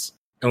sense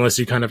unless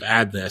you kind of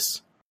add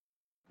this.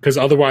 Because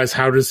otherwise,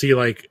 how does he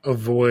like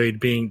avoid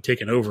being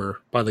taken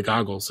over by the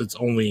goggles? It's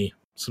only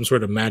some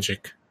sort of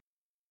magic.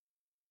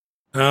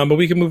 But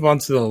we can move on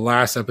to the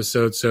last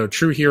episode. So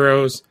True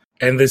Heroes,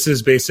 and this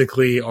is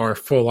basically our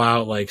full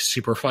out like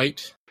super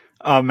fight.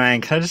 Oh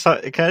man, can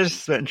I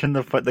just mention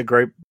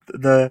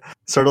the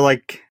sort of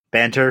like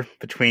banter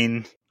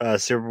between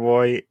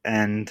Superboy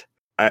and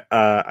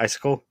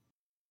Icicle?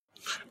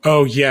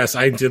 Oh yes,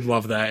 I did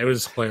love that. It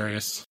was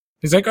hilarious.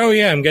 He's like, "Oh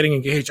yeah, I'm getting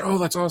engaged. Oh,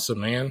 that's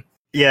awesome, man."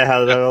 Yeah,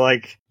 how they're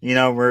like,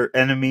 we're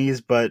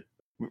enemies, but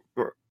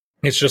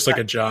It's just like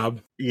a job.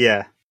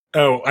 Yeah.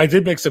 Oh, I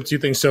did mix up two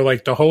things. So,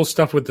 like, the whole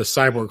stuff with the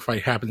cyborg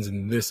fight happens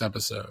in this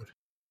episode.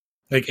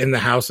 Like, in the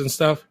house and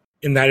stuff.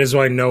 And that is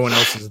why no one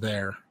else is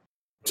there.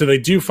 So, they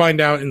do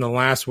find out in the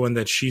last one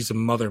that she's a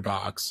mother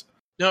box.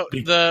 No,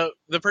 the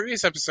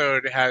previous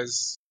episode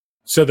has.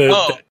 So, episode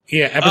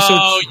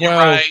 12, you're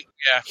right.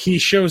 Yeah. he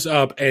shows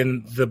up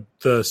and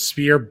the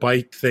spear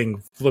bite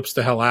thing flips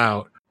the hell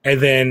out. And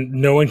then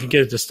no one can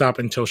get it to stop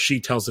until she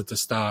tells it to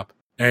stop.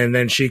 And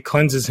then she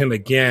cleanses him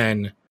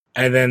again.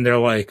 And then they're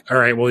like, all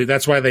right, well,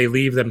 that's why they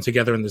leave them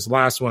together in this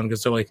last one.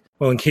 Because they're like,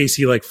 well, in case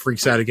he like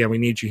freaks out again, we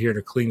need you here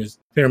to clear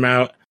him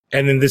out.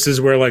 And then this is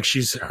where like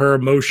her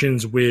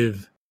emotions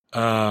with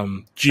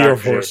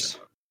Geoforce,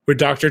 with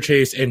Dr.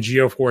 Chase and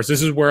Geoforce.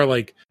 This is where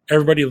like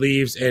everybody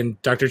leaves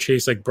and Dr.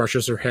 Chase like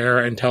brushes her hair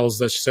and tells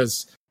a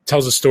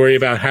story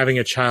about having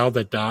a child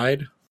that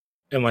died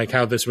and like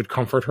how this would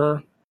comfort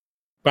her.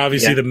 But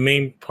obviously the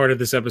main part of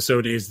this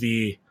episode is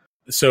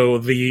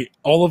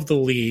all of the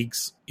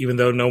leagues, even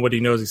though nobody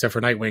knows except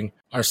for Nightwing,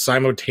 are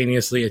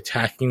simultaneously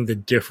attacking the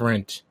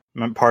different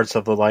parts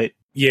of the light.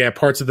 Yeah,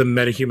 parts of the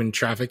metahuman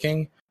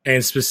trafficking.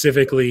 And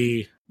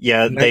specifically...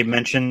 Yeah, they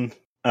mention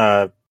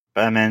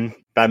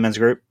Batman's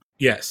group.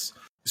 Yes.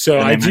 So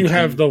I do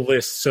have the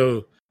list.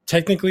 So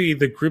technically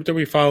the group that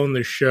we follow in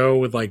the show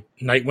with like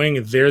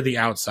Nightwing, they're the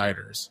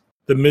outsiders.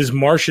 The Ms.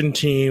 Martian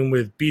team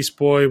with Beast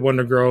Boy,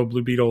 Wonder Girl,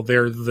 Blue Beetle,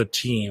 they're the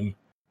team.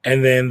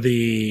 And then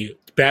the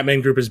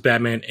Batman group is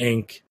Batman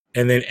Inc.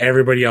 And then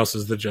everybody else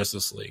is the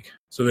Justice League.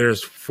 So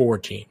there's 4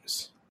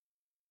 teams.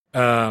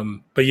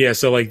 But yeah,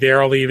 so like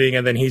they're all leaving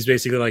and then he's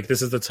basically like,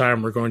 this is the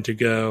time we're going to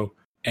go.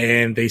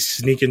 And they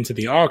sneak into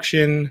the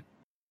auction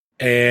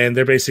and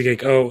they're basically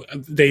like, oh,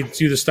 they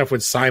do the stuff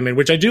with Simon,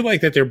 which I do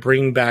like that they're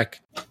bringing back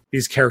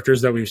these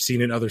characters that we've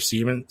seen in other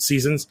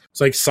seasons.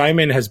 It's like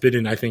Simon has been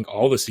in, I think,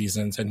 all the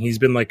seasons and he's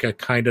been like a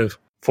kind of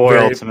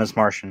foil to Ms.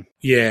 Martian.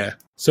 Yeah.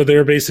 So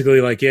they're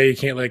basically like, yeah, you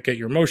can't like get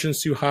your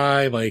emotions too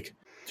high. Like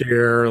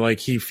they're like,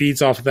 he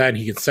feeds off of that and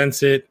he can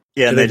sense it.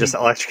 Yeah. And they just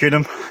electrocute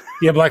him.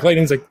 Yeah. Black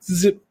Lightning's like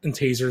zip and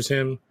tasers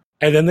him.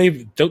 And then they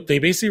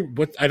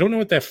basically, I don't know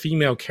what that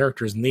female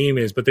character's name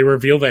is, but they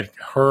reveal that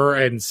her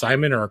and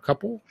Simon are a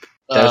couple.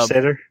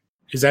 Devastator?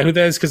 Is that who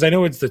that is? Because I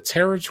know it's the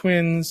Terror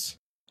Twins.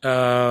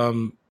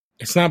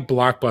 It's not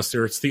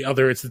Blockbuster. It's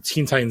the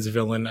Teen Titans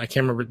villain. I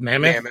can't remember.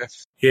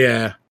 Mammoth?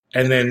 Yeah.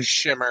 And then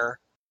Shimmer.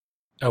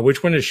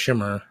 Which one is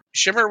Shimmer?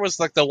 Shimmer was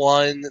like the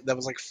one that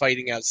was like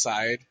fighting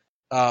outside.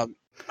 I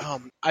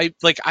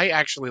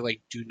actually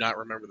like do not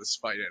remember this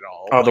fight at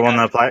all. Oh, the one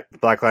that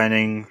Black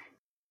Lightning.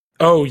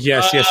 Oh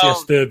yes.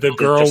 The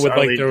girl with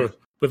like the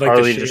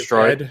shaved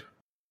head.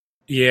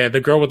 Yeah, the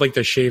girl with like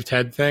the shaved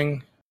head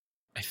thing.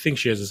 I think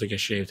she has this like a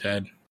shaved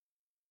head.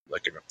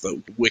 Looking up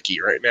the wiki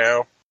right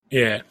now.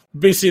 Yeah,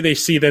 basically they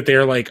see that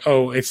they're like,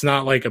 oh, it's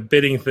not like a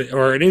bidding thing,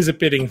 or it is a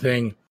bidding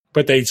thing,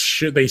 but they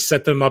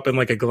set them up in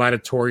like a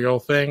gladiatorial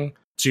thing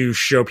to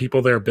show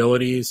people their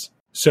abilities.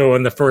 So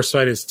in the first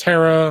fight is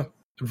Terra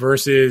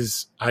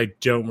versus, I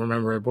don't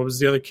remember, what was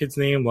the other kid's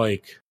name?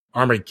 Like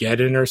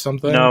Armageddon or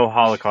something? No,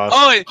 Holocaust.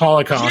 Oh,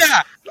 Holocaust.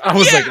 Yeah. I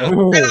was like, and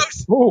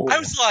oh, I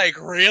was like,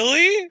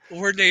 really?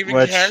 We're naming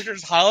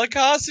characters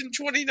Holocaust in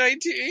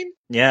 2019?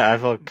 Yeah, I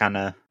felt kind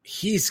of.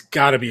 He's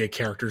got to be a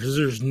character because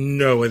there's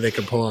no way they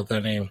can pull out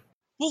that name.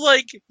 Well,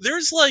 like,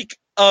 there's like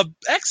a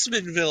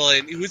X-Men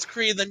villain who was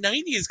created in the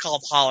 90s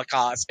called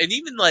Holocaust, and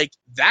even like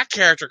that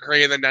character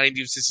created in the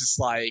 90s is just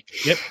like,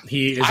 yep,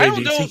 he is I a don't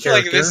DC know if character.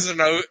 like this is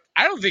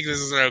I don't think this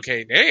is an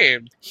okay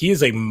name. He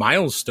is a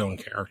milestone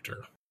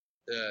character.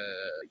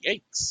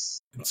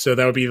 Yikes. So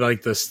that would be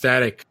like the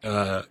Static.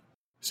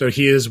 So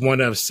he is one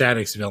of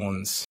Static's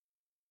villains,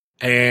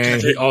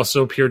 and he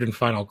also appeared in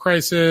Final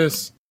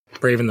Crisis,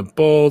 Brave and the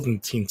Bold,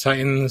 and Teen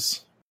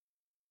Titans.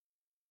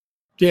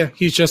 Yeah,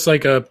 he's just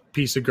like a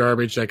piece of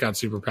garbage that got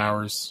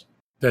superpowers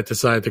that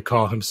decided to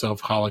call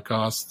himself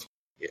Holocaust.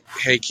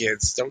 Hey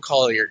kids, don't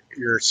call your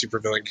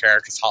supervillain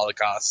characters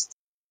Holocaust.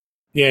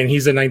 Yeah, and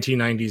he's a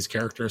 1990s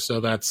character,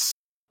 so that's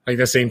like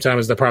the same time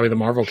as probably the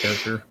Marvel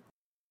character.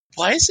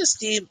 Why is his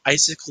name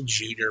Icicle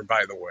Jr.,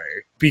 by the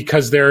way?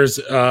 Because there's,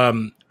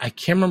 I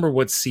can't remember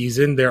what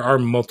season, there are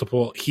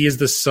multiple, he is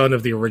the son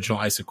of the original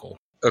Icicle.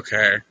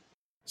 Okay.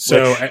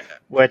 So,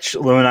 which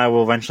Lou and I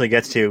will eventually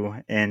get to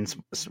in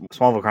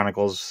Smallville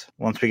Chronicles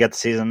once we get to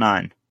season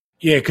 9.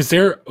 Yeah, because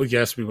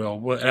yes, we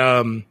will.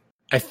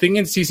 I think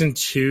in season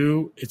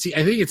 2,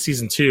 I think it's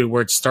season 2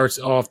 where it starts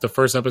off, the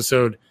first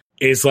episode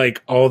is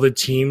like all the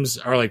teams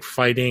are like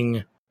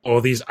fighting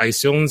all these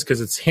ice villains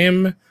because it's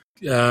him,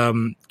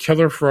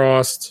 Killer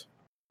Frost,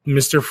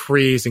 Mr.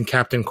 Freeze, and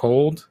Captain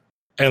Cold.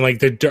 And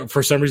like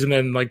for some reason,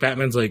 then like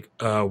Batman's like,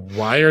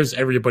 why is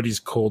everybody's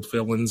cold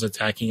villains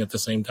attacking at the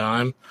same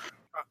time?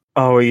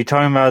 Oh, are you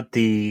talking about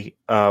the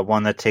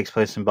one that takes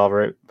place in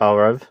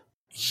Balrev?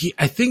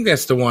 I think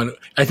that's the one.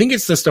 I think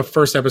it's just the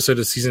first episode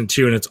of season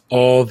 2, and it's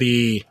all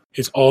the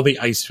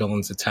ice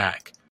villains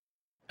attack.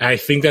 And I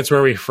think that's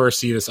where we first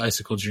see this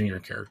Icicle Jr.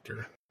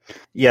 character.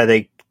 Yeah,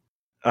 they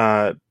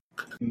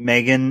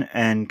Megan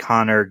and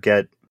Connor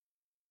get,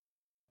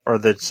 or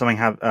that something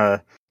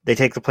have. They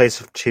take the place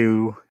of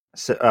two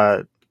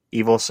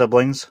evil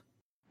siblings.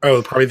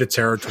 Oh, probably the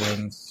Terror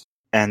Twins.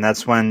 And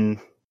that's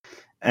when,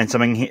 and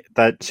something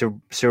that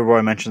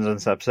Superboy mentions in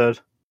this episode.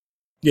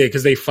 Yeah,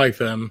 because they fight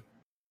them.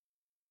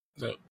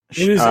 So,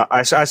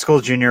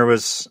 Icicle Jr.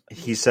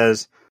 he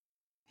says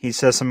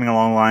something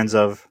along the lines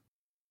of,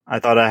 "I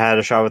thought I had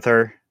a shot with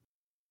her,"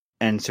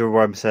 and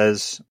Superboy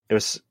says it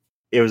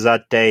was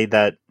that day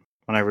that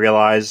when I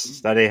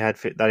realized that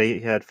he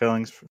had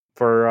feelings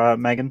for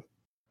Megan.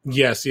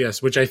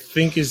 Yes, which I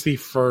think is the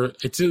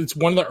first. It's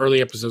one of the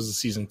early episodes of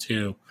season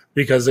 2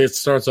 because it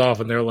starts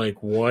off and they're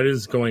like, "What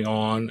is going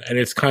on?" And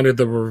it's kind of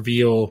the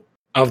reveal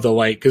of the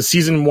light because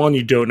season 1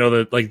 you don't know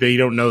that they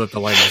don't know that the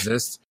light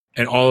exists,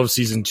 and all of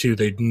season 2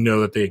 they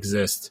know that they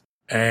exist,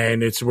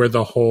 and it's where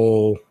the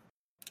whole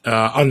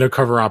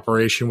undercover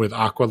operation with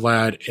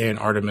Aqualad and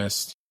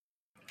Artemis.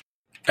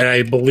 And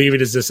I believe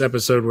it is this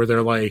episode where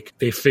they're like,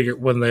 they figure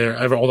when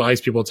all the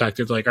ice people attack,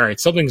 they're like, all right,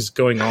 something's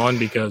going on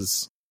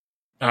because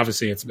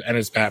obviously it's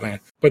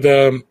Batman. But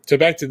so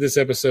back to this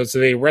episode. So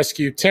they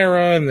rescue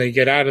Terra and they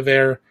get out of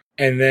there.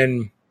 And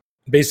then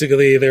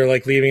basically they're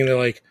like leaving. They're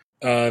like,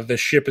 the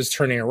ship is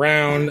turning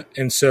around.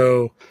 And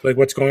so like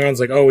what's going on is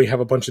like, oh, we have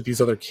a bunch of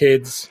these other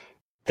kids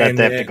that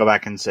they have to go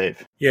back and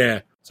save.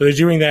 Yeah. So they're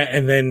doing that.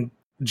 And then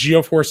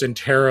Geoforce and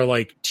Terra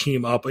like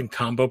team up in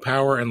combo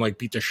power and like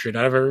beat the shit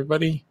out of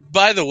everybody.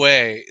 By the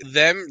way,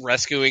 them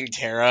rescuing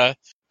Terra,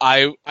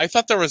 I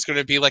thought there was going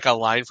to be like a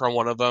line from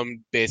one of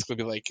them basically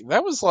be like,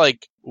 that was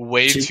like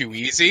way too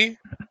easy.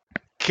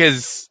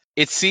 Because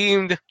it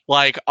seemed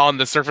like on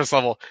the surface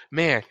level,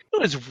 man, it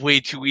was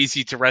way too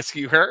easy to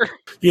rescue her.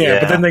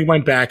 Yeah, but then they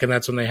went back and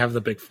that's when they have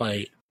the big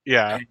fight.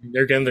 Yeah. And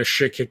they're getting their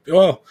shit kicked.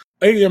 Well,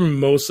 I think they're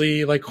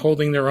mostly like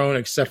holding their own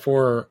except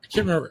for, I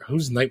can't remember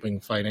who's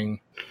Nightwing fighting.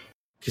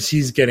 Because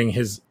he's getting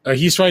he's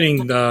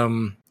fighting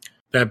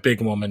that big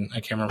woman.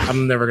 I can't remember.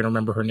 I'm never going to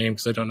remember her name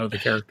because I don't know the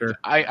character.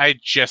 I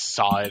just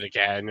saw it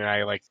again and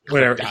I like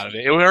whatever out of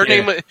it.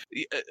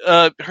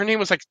 Her name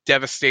was like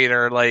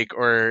Devastator, like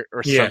or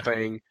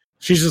something.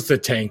 She's just a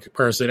tank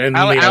person. And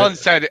Alan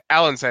said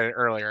it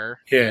earlier.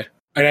 Yeah,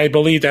 and I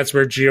believe that's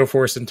where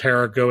Geoforce and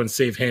Terra go and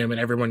save him, and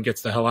everyone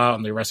gets the hell out,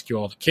 and they rescue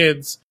all the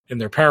kids in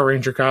their Power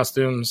Ranger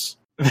costumes.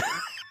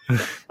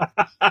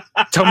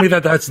 Tell me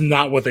that's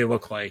not what they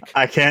look like.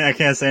 I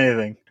can't say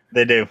anything.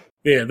 They do.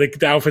 Yeah,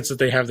 the outfits that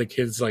they have the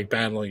kids like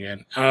battling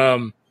in.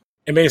 And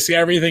basically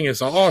everything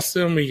is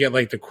awesome. We get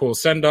like the cool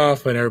send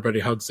off and everybody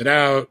hugs it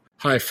out.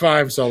 High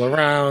fives all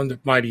around.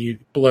 Mighty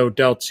blow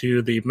dealt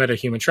to the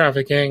metahuman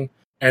trafficking.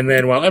 And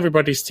then while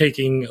everybody's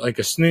taking like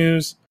a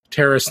snooze,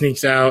 Terra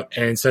sneaks out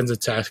and sends a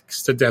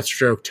text to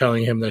Deathstroke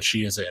telling him that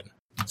she is in.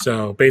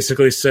 So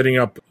basically setting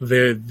up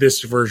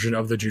this version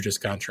of the Judas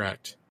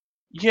contract.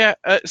 Yeah,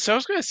 so I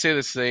was going to say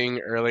this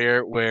thing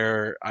earlier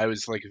where I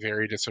was like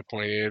very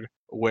disappointed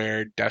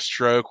where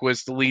Deathstroke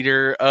was the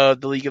leader of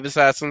the League of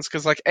Assassins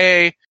because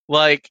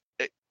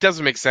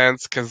doesn't make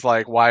sense because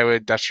like why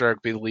would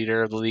Deathstroke be the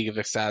leader of the League of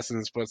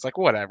Assassins? But it's like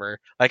whatever.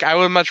 Like I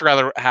would much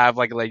rather have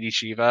like Lady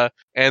Shiva.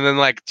 And then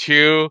like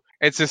 2,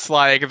 it's just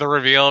like the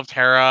reveal of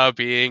Terra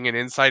being an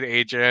inside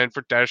agent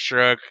for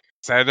Deathstroke,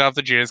 setting up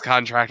the Judas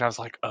contract. I was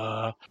like,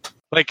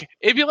 like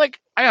it'd be like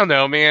I don't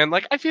know, man.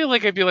 Like I feel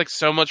like it'd be like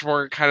so much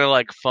more kind of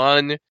like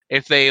fun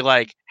if they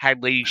like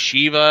had Lady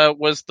Shiva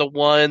was the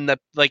one that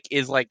like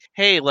is like,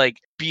 hey, like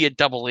be a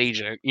double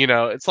agent. You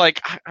know, it's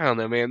like I don't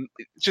know, man.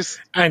 It's just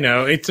I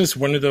know it's just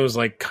one of those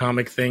like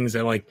comic things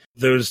that like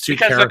those two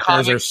Because the characters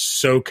comic- are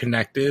so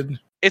connected.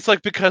 it's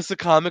like because the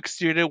comic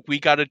studio, we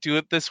got to do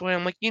it this way.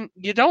 I'm like, you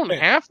don't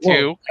have to.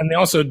 Well, and they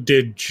also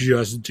did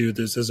just do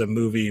this as a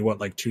movie, what,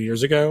 like 2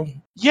 years ago?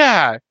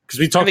 Yeah, Because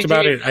we talked they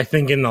about did it, I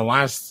think, in the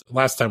last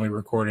time we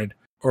recorded,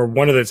 or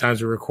one of the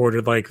times we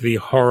recorded, like the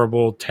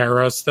horrible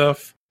Terra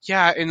stuff.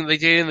 yeah, and they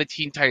did it in the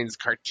Teen Titans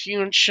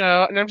cartoon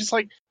show, and I'm just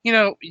like,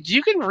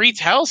 you can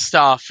retell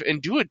stuff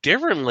and do it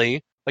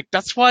differently. Like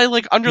that's why,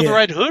 like Under the Yeah.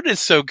 Red Hood is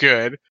so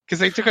good because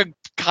they took a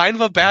kind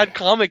of a bad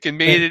comic and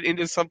made it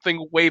into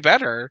something way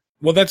better.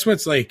 Well, that's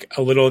what's like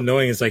a little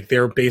annoying is like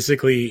they're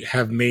basically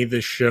have made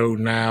this show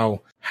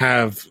now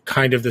have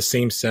kind of the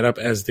same setup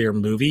as their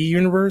movie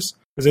universe.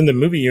 Because in the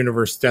movie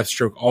universe,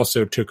 Deathstroke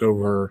also took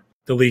over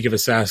the League of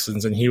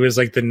Assassins, and he was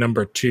like the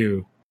number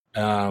 2.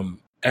 And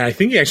I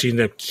think he actually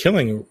ended up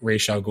killing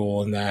Ra's al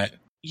Ghul in that.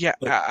 Yeah,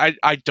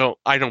 I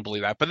don't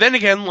believe that. But then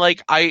again,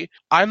 like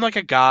I'm like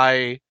a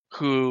guy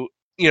who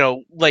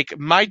like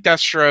my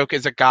Deathstroke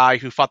is a guy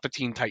who fought the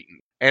Teen Titans.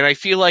 And I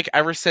feel like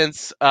ever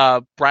since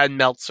Brad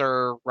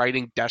Meltzer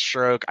writing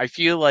Deathstroke, I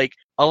feel like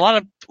a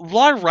lot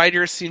of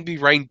writers seem to be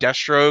writing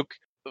Deathstroke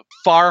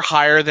far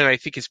higher than I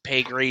think his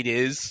pay grade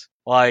is.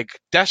 Like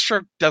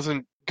Deathstroke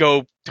doesn't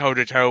go toe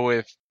to toe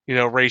with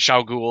Ra's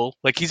al Ghul.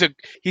 Like he's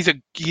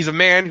a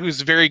man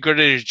who's very good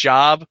at his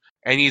job,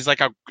 and he's like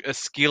a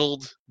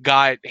skilled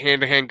guy at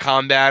hand-to-hand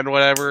combat and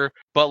whatever.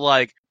 But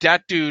like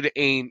that dude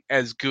ain't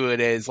as good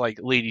as like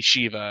Lady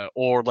Shiva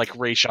or like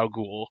Ra's al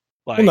Ghul.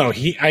 Like, Well, no,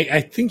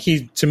 I think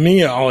he, to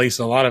me, at least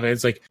a lot of it,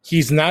 it's like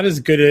he's not as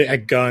good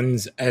at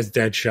guns as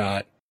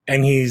Deadshot,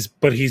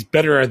 but he's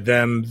better at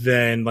them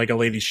than like a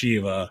Lady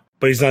Shiva,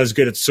 but he's not as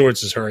good at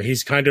swords as her.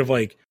 He's kind of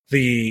like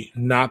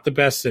not the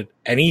best at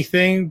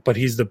anything, but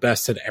he's the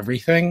best at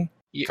everything.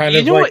 Kind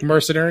of like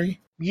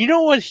mercenary. You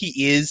know what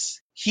he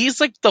is?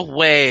 He's like the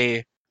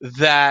way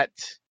that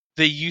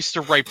they used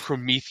to write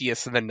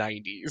Prometheus in the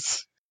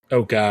 90s.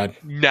 Oh God.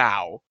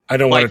 Now. I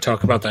don't want to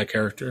talk about that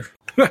character.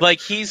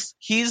 Like he's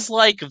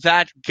like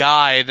that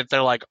guy that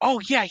they're like, oh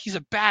yeah, he's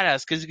a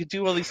badass because he can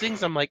do all these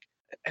things. I'm like,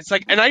 it's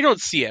like, and I don't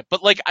see it,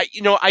 but like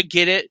I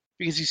get it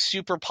because he's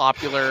super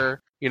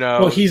popular.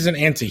 Well, he's an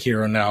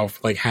anti-hero now,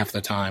 like half the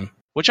time,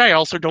 which I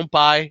also don't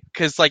buy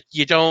because like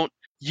you don't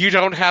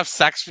have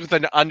sex with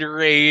an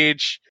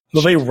underage.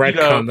 Well, they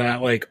retcon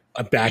that like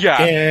back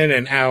in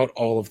and out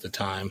all of the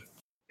time.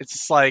 It's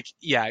just like,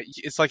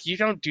 it's like you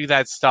don't do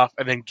that stuff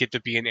and then get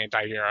to be an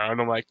anti-hero, and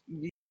I'm like,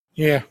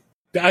 yeah.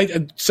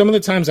 Some of the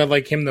times I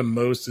like him the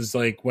most is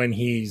like when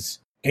he's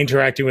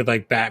interacting with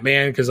like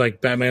Batman, because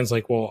like Batman's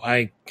like, well,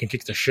 I can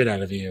kick the shit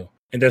out of you,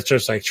 and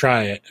Deathstroke's like,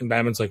 try it, and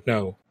Batman's like,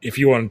 no, if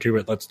you want to do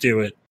it, let's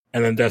do it,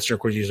 and then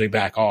Deathstroke would usually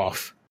back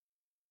off.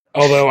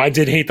 Although I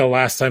did hate the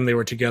last time they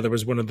were together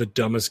was one of the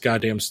dumbest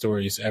goddamn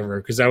stories ever,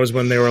 because that was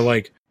when they were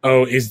like,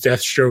 oh, is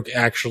Deathstroke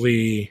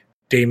actually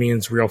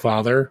Damian's real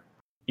father?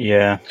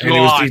 Yeah. And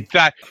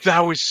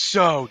that was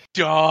so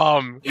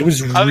dumb. It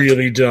was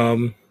really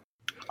dumb.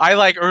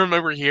 I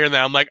remember hearing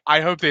that. I'm like, I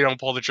hope they don't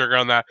pull the trigger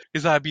on that,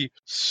 because that'd be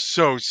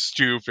so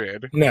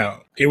stupid. No,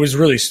 it was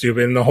really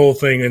stupid. And the whole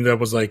thing ended up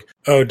was like,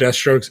 oh,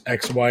 Deathstroke's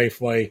ex-wife,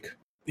 like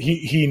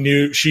she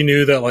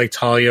knew that like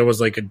Talia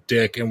was like a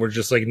dick and would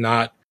just like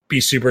not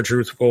be super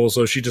truthful.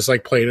 So she just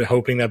like played it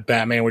hoping that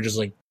Batman would just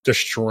like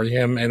destroy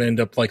him and end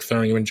up like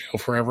throwing him in jail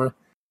forever.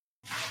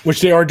 Which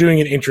they are doing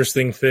an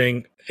interesting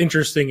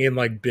in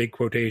like big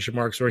quotation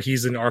marks, where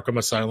he's in Arkham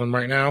Asylum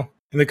right now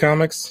in the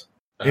comics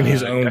in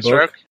his own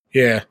book.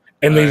 Yeah.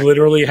 And they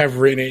literally have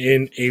written it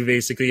in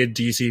basically a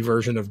DC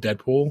version of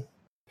Deadpool.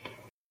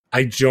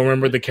 I don't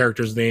remember the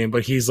character's name,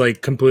 but he's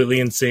like completely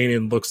insane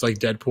and looks like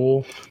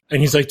Deadpool. And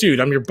he's like, dude,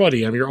 I'm your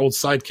buddy. I'm your old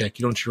sidekick.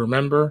 Don't you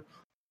remember?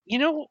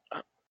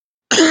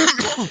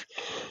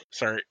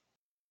 Sorry.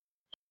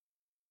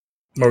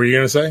 What were you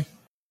going to say?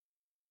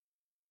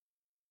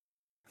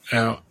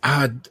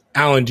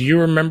 Alan, do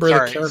you remember the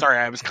character? Sorry,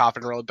 I was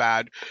coughing really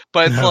bad.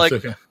 But it's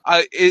okay.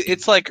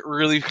 It's like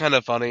really kind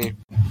of funny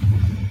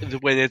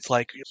when it's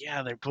like,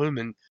 yeah, they put him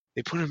in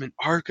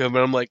Arkham, and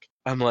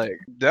I'm like,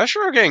 that's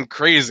sure getting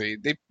crazy.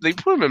 They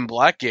put him in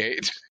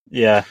Blackgate.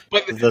 Yeah,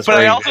 but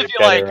I also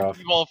feel like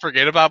people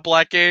forget about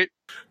Blackgate.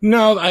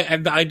 No,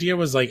 the idea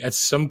was like at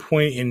some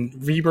point in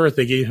Rebirth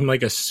they gave him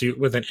like a suit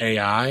with an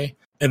AI,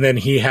 and then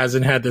he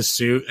hasn't had the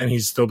suit, and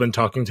he's still been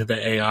talking to the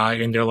AI,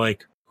 and they're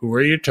like, who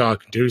are you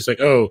talking to? He's like,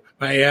 oh,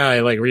 my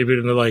AI like rebooted,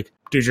 and they're like,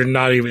 dude, you're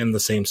not even in the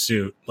same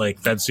suit.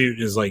 Like that suit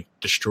is like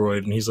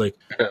destroyed. And he's like,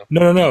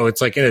 no, it's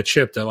like in a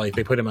chip that like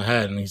they put in my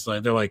head. And he's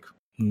like, they're like,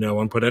 no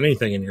one put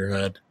anything in your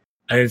head.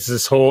 And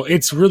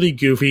it's really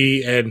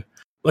goofy and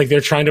like they're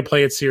trying to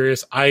play it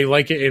serious. I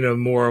like it in a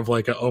more of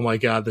like a, oh my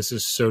God, this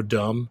is so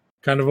dumb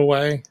kind of a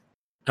way.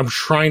 I'm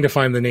trying to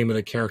find the name of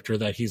the character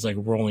that he's like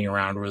rolling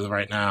around with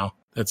right now.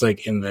 That's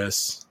like in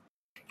this.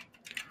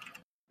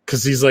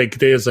 Cause he's like,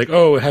 there's like,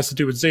 oh, it has to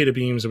do with Zeta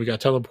beams and we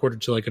got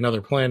teleported to like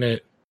another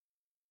planet.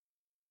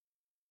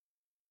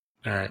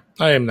 All right.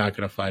 I am not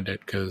going to find it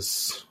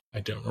because I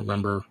don't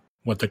remember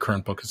what the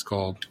current book is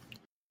called.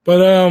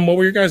 But what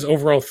were your guys'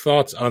 overall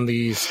thoughts on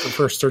these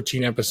first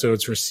 13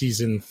 episodes for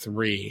season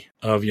 3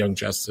 of Young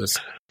Justice?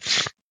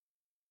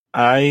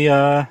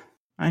 I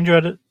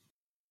enjoyed it.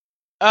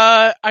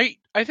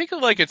 I think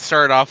like it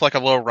started off like a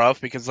little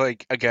rough because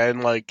like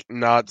again like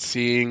not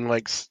seeing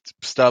like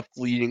stuff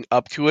leading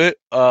up to it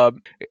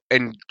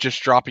and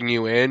just dropping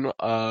you in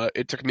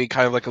it took me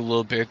kind of like a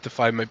little bit to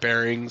find my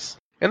bearings,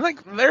 and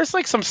like there's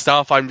like some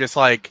stuff I'm just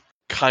like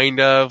kind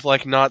of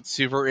like not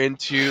super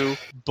into,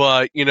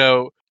 but you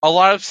know a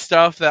lot of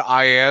stuff that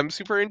I am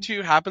super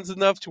into happens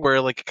enough to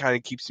where like it kind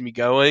of keeps me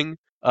going.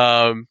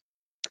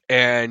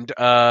 And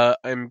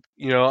I'm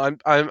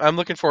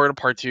looking forward to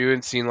part 2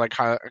 and seeing like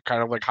how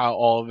kind of like how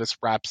all of this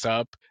wraps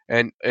up,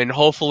 and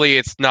hopefully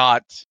it's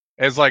not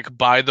as like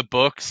by the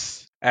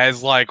books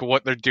as like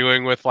what they're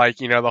doing with like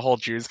you know the whole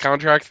Jews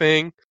contract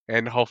thing,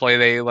 and hopefully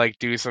they like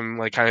do some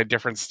like kind of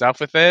different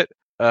stuff with it.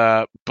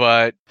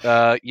 But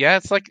yeah,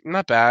 it's like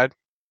not bad.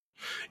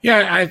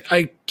 Yeah,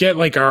 I get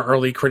like our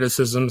early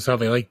criticisms, how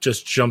they like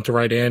just jumped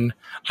right in.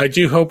 I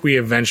do hope we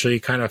eventually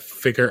kind of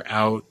figure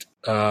out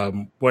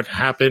what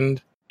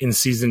happened in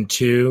season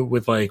 2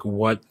 with like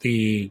what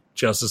the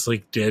Justice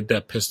League did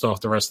that pissed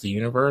off the rest of the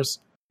universe.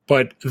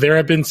 But there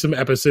have been some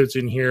episodes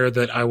in here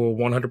that I will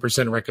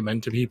 100%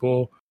 recommend to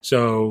people.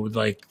 So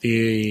like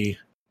the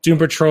Doom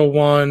Patrol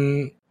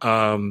one,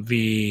 oh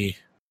my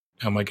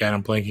God,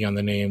 I'm blanking on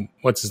the name.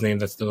 What's his name?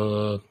 That's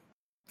the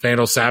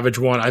Vandal Savage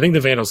one. I think the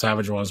Vandal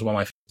Savage one is one of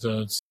my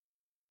favorites.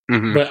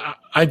 Mm-hmm. But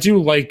I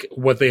do like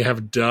what they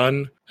have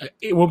done.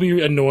 It will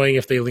be annoying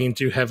if they lean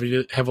too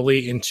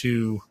heavily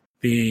into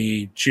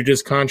the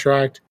Judas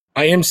contract.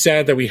 I am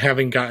sad that we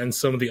haven't gotten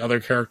some of the other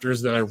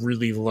characters that I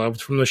really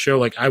loved from the show.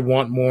 Like, I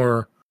want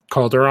more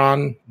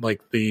Calderon, like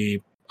the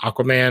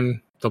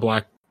Aquaman, the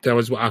black, that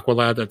was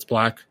Aqualad, that's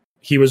black.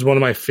 He was one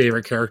of my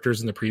favorite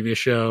characters in the previous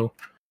show.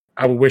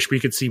 I wish we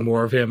could see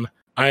more of him.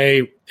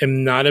 I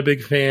am not a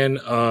big fan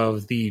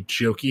of the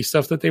jokey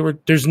stuff that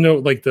there's no,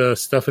 like, the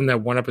stuff in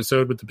that one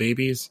episode with the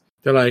babies.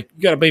 They're like,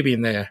 you got a baby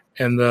in there.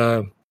 And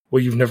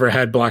well, you've never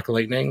had Black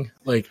Lightning.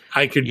 Like,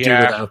 I could do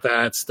without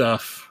that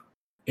stuff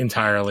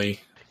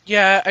entirely.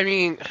 Yeah, I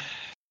mean,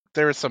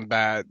 there's some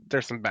bad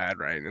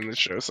writing in the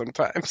show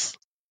sometimes.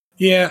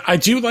 Yeah, I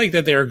do like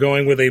that they're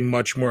going with a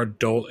much more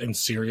adult and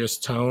serious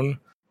tone.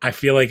 I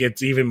feel like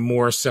it's even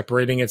more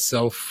separating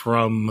itself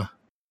from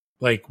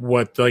like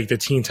what like the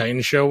Teen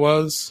Titans show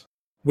was,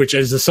 which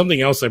is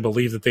something else I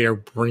believe that they are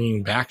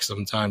bringing back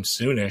sometime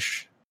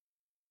soonish.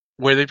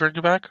 Where they bring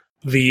it back?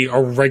 The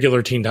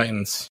regular Teen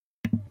Titans.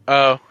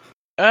 Oh,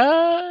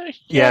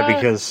 yeah,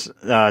 because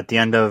at the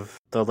end of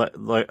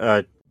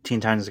the Teen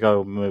Titans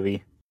Go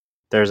movie,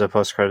 there's a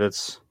post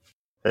credits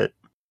bit.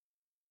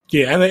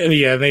 Yeah, and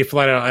they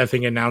flat out I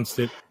think announced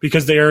it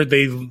because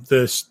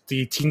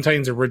the Teen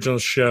Titans original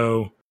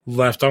show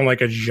left on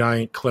like a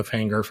giant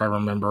cliffhanger if I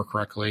remember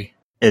correctly.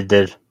 It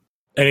did.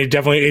 And it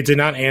did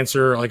not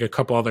answer like a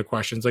couple other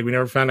questions. Like we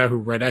never found out who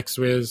Red X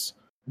was,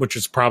 which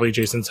is probably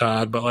Jason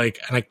Todd, but like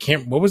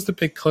what was the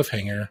big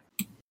cliffhanger?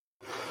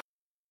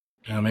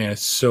 Oh man,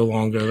 it's so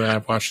long ago that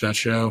I've watched that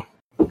show.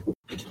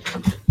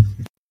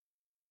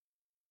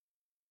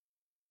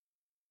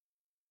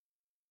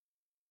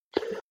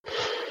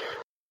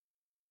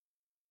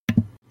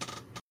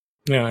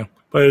 Yeah,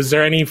 but is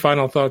there any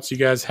final thoughts you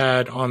guys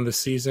had on the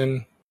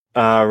season?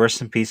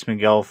 Rest in peace,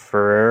 Miguel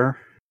Ferrer.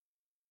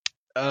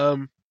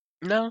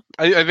 No,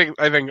 I think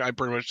I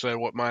pretty much said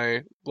what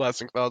my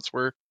lasting thoughts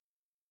were.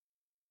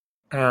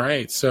 All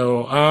right,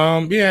 so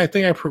yeah, I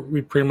think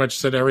we pretty much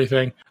said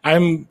everything.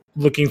 I'm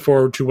looking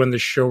forward to when the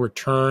show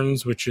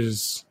returns, which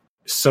is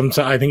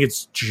sometime. I think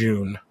it's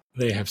June.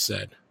 They have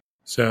said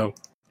so.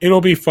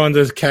 It'll be fun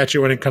to catch it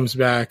when it comes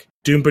back.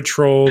 Doom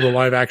Patrol, the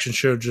live action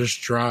show,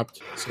 just dropped,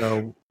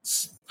 so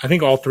I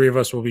think all three of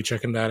us will be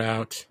checking that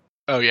out.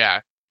 Oh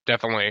yeah,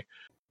 definitely.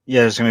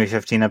 Yeah, there's gonna be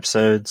 15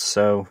 episodes,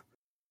 so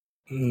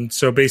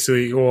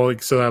basically,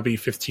 so that'll be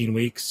 15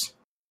 weeks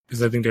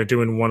because I think they're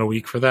doing one a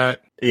week for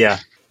that. Yeah,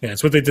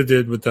 it's what they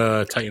did with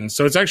the Titans.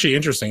 So it's actually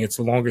interesting. It's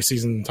the longest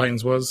season than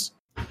Titans was.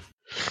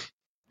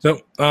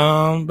 So,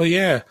 but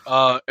yeah.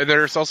 And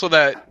there's also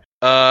that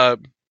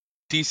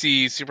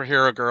DC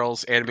Superhero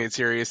Girls animated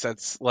series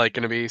that's like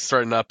going to be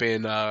starting up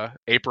in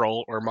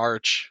April or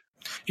March.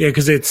 Yeah,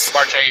 because it's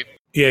March 8th.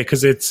 Yeah,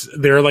 because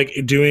they're like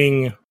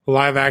doing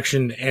live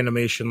action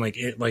animation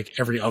like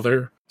every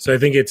other. So I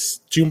think it's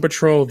Doom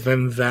Patrol,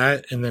 then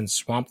that, and then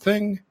Swamp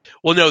Thing.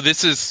 Well, no,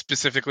 this is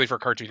specifically for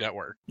Cartoon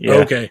Network. Yeah.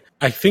 Okay,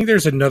 I think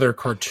there's another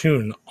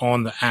cartoon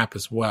on the app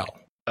as well.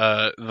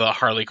 The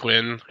Harley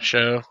Quinn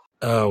show.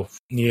 Oh,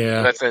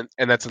 yeah.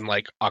 And that's in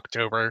like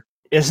October.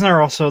 Isn't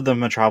there also the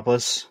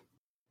Metropolis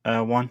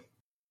one?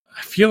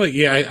 I feel like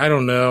I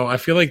don't know. I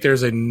feel like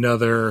there's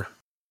another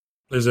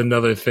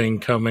thing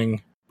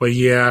coming. But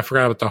yeah, I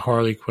forgot about the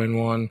Harley Quinn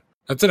one.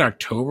 That's in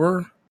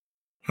October?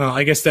 Well,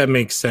 I guess that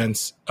makes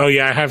sense. Oh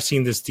yeah, I have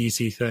seen this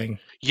DC thing.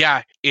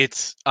 Yeah,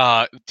 it's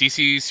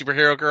DC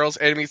Superhero Girls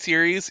anime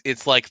series.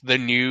 It's like the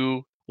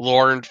new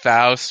Lauren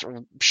Faust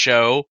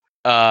show,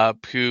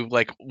 who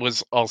like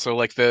was also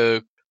like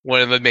the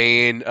one of the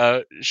main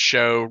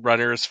show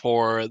runners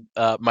for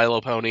My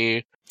Little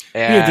Pony.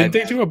 And Yeah, didn't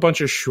they do a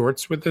bunch of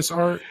shorts with this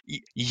art?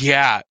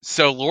 Yeah,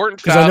 so Lauren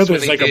Because I know Faust,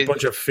 there's like a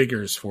bunch of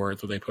figures for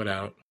it that they put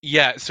out.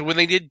 yeah, so when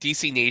they did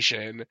DC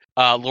Nation,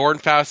 Lauren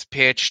Faust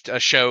pitched a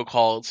show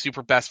called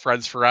Super Best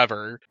Friends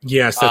Forever.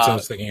 Yes, that's what I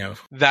was thinking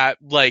of. That,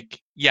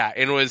 like, yeah,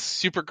 and it was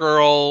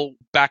Supergirl,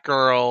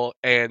 Batgirl,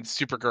 and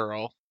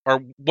Supergirl.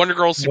 Or Wonder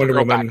Girl, Wonder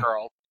Supergirl, Woman.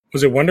 Batgirl.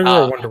 Was it Wonder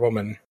Girl or Wonder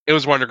Woman? It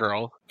was Wonder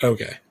Girl.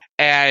 Okay.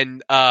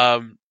 And,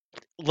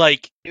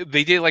 like,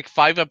 they did like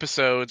 5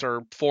 episodes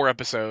or 4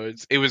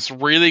 episodes. It was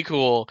really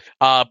cool.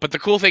 But the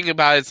cool thing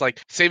about it is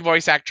like same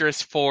voice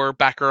actress for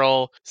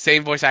Batgirl,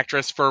 same voice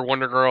actress for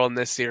Wonder Girl in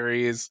this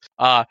series.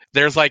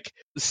 There's like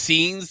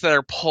scenes that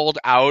are pulled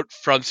out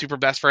from Super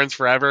Best Friends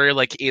Forever,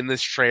 like in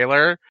this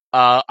trailer.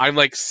 I'm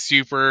like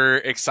super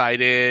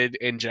excited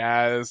and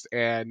jazzed,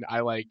 and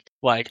I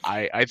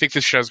think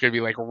this show's gonna be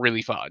like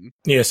really fun.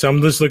 Yeah, so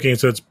I'm just looking.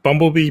 So it's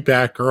Bumblebee,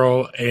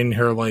 Batgirl, in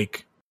her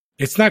like.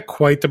 It's not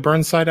quite the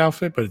Burnside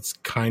outfit, but it's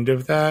kind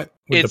of that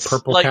with It's the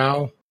purple like,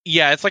 cow.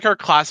 Yeah, it's like our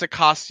classic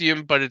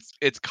costume, but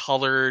it's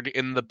colored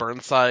in the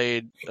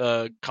Burnside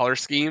color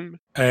scheme.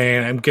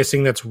 And I'm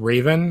guessing that's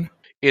Raven.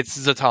 It's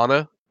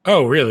Zatanna.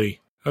 Oh,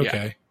 really?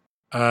 Okay.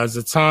 Yeah.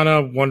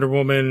 Zatanna, Wonder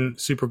Woman,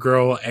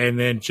 Supergirl, and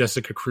then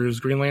Jessica Cruz,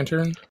 Green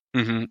Lantern.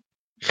 Mm-hmm.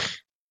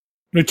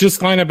 Which this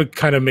lineup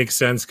kind of makes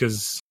sense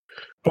because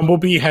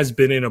Bumblebee has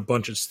been in a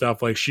bunch of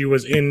stuff. Like she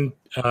was in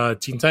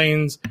Teen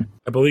Titans.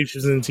 I believe she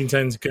was in Teen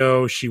Titans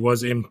Go. She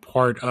was in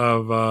part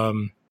of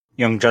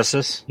Young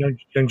Justice.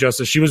 Young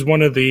Justice. She was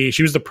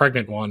the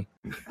pregnant one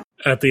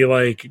at the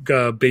like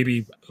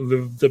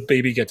the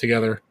baby get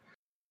together.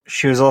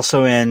 She was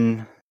also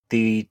in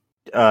the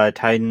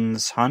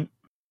Titans Hunt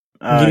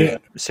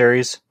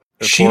series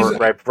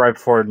right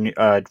before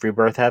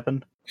Rebirth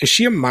happened. Is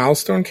she a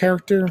Milestone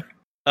character?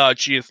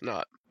 She is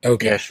not.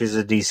 Okay. Yeah, she's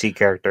a DC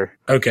character.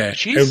 Okay.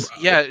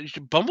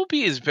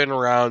 Bumblebee has been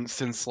around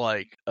since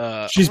like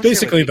she's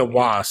basically the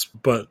Wasp,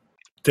 but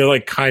they're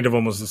like kind of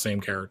almost the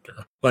same character,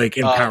 like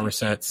in power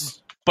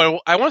sets. But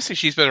I want to say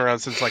she's been around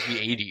since like the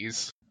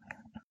 80s.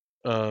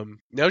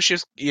 No, she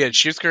was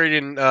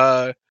created in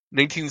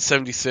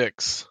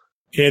 1976.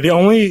 Yeah, the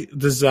only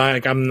design,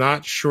 like, I'm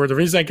not sure. The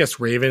reason I guess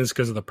Raven is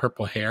because of the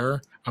purple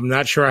hair. I'm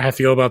not sure how I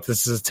feel about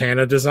this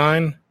Zatanna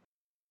design.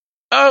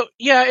 Oh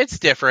yeah, it's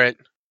different.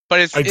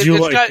 But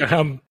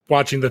I'm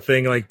watching the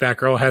thing, like,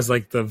 Batgirl has,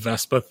 like, the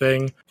Vespa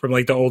thing from,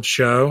 like, the old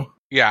show.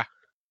 Yeah.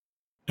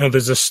 And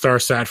there's a Star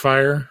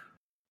Sapphire.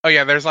 Oh,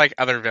 yeah, there's, like,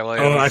 other villains.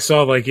 Oh, I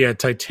saw, like,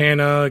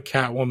 Titana,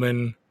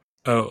 Catwoman.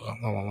 Oh,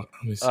 hold on, let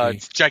me see.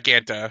 It's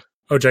Giganta.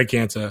 Oh,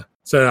 Giganta.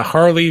 So,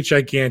 Harley,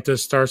 Giganta,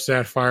 Star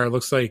Sapphire.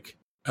 Looks like,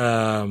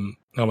 oh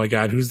my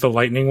god, who's the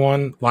lightning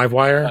one?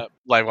 Livewire?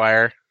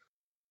 Livewire.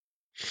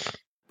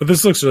 But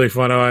this looks really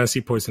fun. Oh, I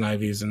see Poison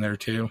Ivy's in there,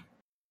 too.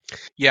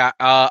 Yeah,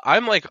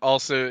 I'm like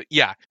also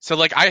so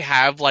like I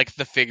have like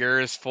the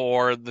figures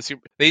for the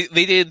super. They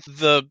did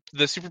the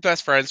Super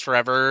Best Friends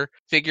Forever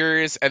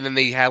figures, and then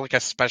they had like a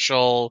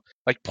special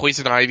like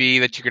Poison Ivy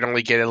that you can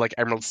only get at like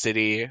Emerald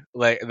City,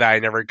 like that I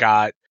never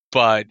got.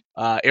 But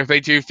if they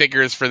do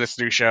figures for this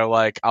new show,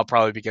 like I'll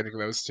probably be getting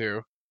those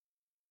too.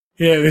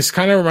 Yeah, this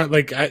kind of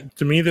like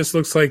to me, this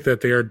looks like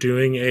that they are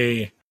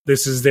doing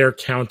this is their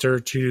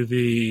counter to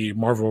the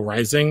Marvel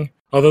Rising.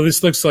 Although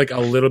this looks like a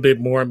little bit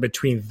more in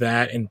between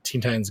that and Teen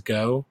Titans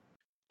Go.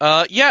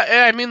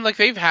 Yeah, I mean, like,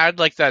 they've had,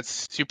 like, that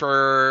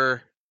the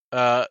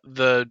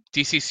DC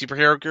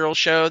Superhero Girl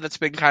show that's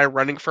been kind of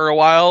running for a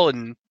while,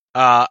 and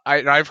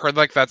I've heard,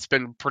 like, that's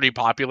been pretty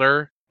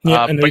popular.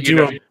 Yeah, and they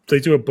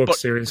do a book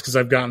series, because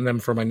I've gotten them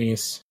for my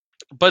niece.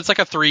 But it's like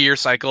a 3-year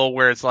cycle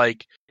where it's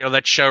like, you know,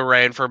 that show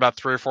ran for about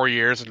 3 or 4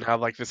 years, and now,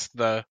 like, this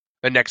the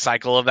next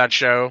cycle of that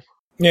show.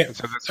 Yeah, and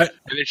so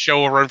this show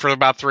will run for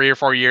about 3 or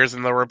 4 years,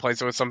 and they'll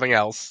replace it with something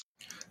else.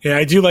 Yeah,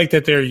 I do like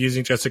that they're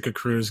using Jessica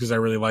Cruz because I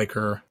really like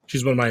her.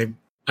 She's one of my.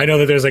 I know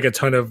that there's like a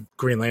ton of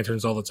Green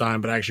Lanterns all the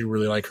time, but I actually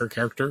really like her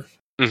character.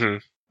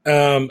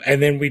 Mm-hmm.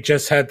 And then we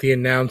just had the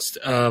announced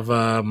of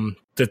the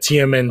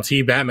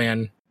TMNT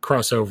Batman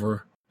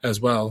crossover as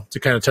well to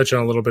kind of touch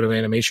on a little bit of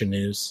animation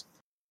news.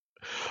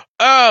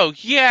 Oh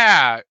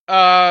yeah.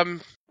 Well,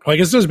 I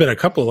guess there's been a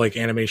couple like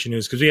animation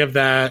news because we have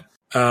that.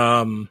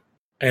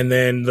 And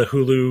then the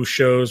Hulu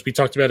shows, we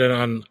talked about it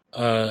on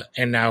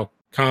And Now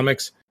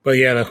Comics. But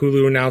yeah, the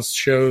Hulu announced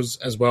shows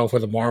as well for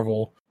the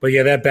Marvel. But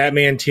yeah, that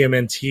Batman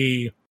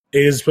TMNT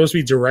is supposed to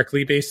be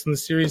directly based on the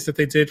series that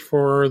they did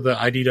for the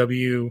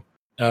IDW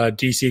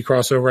DC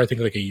crossover, I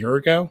think like a year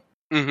ago.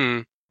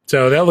 Mm-hmm.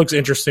 So that looks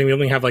interesting. We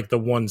only have like the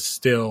one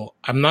still.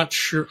 I'm not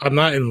sure. I'm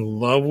not in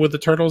love with the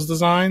Turtles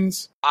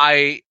designs.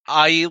 I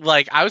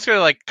was gonna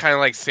like kind of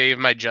like save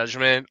my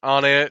judgment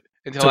on it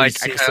until Till we like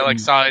I see kind of like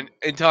some- saw it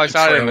until I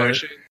saw it in trailer.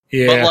 motion.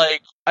 Yeah. But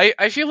like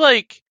I feel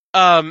like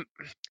the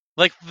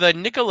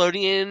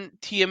Nickelodeon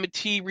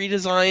TMT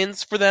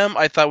redesigns for them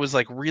I thought was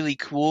like really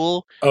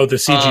cool. Oh, the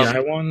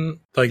CGI one,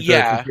 like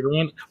yeah. the computer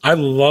one.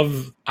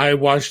 I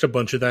watched a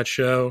bunch of that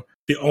show.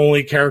 The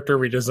only character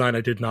redesign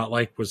I did not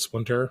like was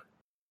Splinter.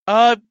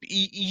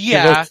 He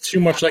Yeah, looked too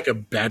much like a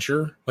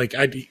badger. Like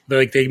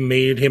they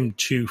made him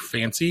too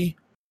fancy.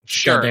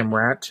 sure. Goddamn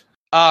rat.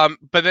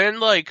 But then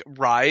like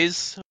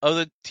Rise of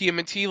the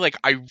TMNT, like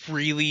I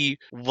really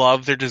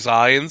love their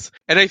designs,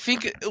 and I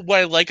think what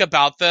I like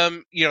about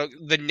them, you know,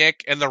 the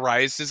Nick and the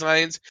Rise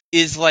designs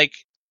is like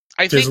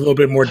There's think a little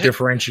bit more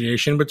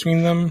differentiation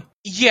between them.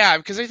 yeah,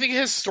 because I think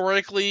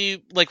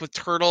historically, like with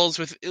Turtles,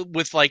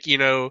 with like you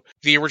know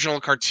the original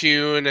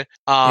cartoon,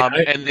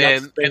 and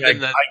then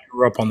I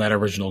grew up on that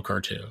original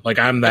cartoon. Like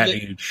I'm that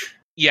age.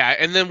 Yeah,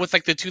 and then with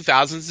like the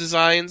 2000s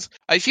designs,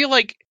 I feel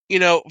like you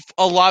know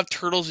a lot of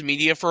Turtles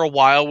media for a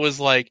while was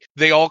like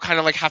they all kind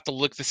of like have to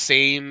look the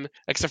same,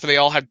 except for they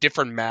all have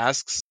different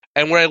masks.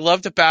 And what I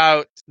loved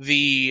about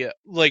the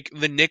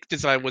Nick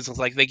design was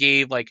like they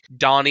gave like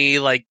Donnie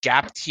like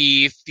gap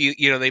teeth,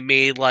 you know, they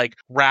made like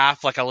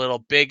Raph like a little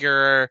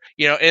bigger,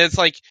 you know, and it's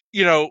like,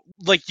 you know,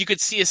 like you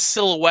could see a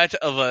silhouette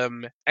of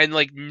him and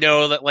like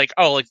know that like,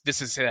 oh, like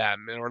this is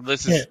him or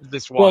this is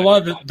this one. Well, a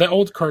lot of the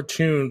old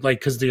cartoon, like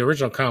because the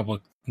original comic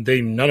book,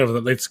 none of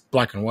them, it's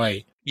black and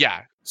white.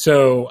 Yeah.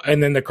 So,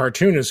 and then the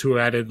cartoonists who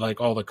added like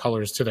all the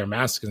colors to their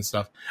masks and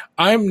stuff.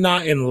 I'm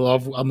not in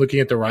love. I'm looking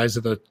at the Rise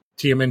of the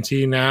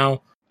TMNT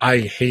now. I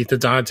hate the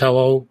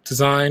Donatello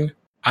design.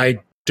 I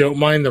don't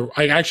mind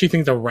I actually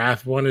think the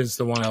Wrath one is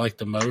the one I like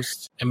the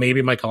most, and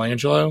maybe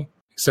Michelangelo,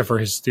 except for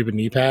his stupid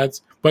knee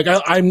pads. But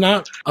I'm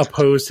not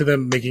opposed to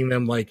them making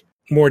them like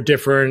more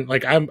different.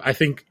 Like I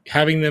think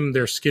having them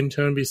their skin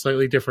tone be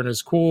slightly different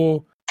is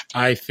cool.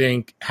 I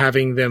think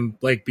having them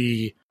like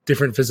be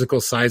different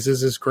physical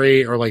sizes is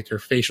great, or like their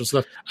facial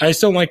stuff. I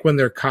just don't like when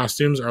their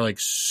costumes are like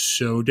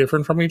so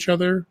different from each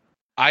other.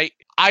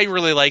 I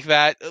really like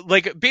that.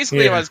 Like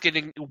basically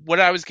what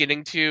I was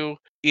getting to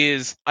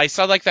is I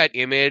saw like that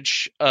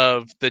image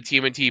of the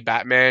TMNT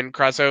Batman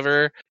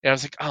crossover and I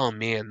was like, "Oh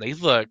man, they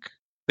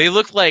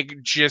look like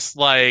just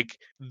like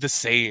the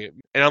same."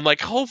 And I'm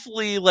like,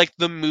 hopefully like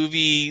the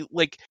movie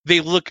like they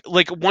look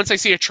like once I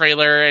see a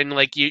trailer and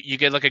like you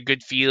get like a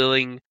good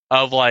feeling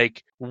of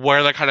like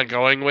where they're kind of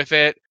going with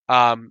it.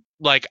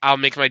 Like I'll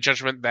make my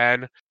judgment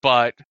then,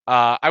 but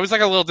I was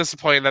like a little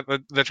disappointed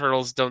that the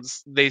Turtles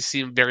they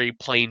seem very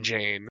plain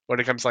Jane when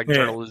it comes to like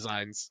turtle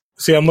designs.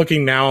 See, I'm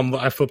looking now.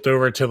 I flipped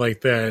over to like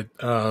the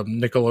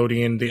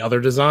Nickelodeon, the other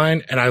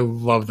design, and I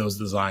love those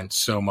designs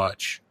so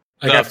much.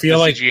 Like I feel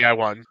like CGI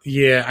one.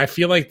 Yeah, I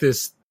feel like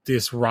this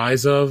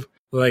Rise of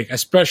like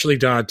especially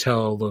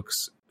Donatello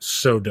looks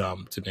so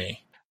dumb to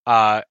me.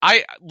 I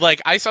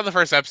saw the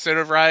first episode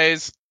of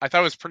Rise. I thought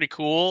it was pretty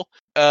cool.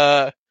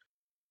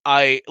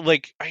 I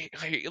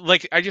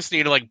just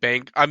need to like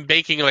bank. I'm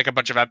banking like a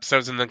bunch of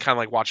episodes and then kind of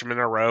like watch them in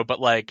a row. But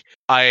like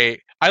I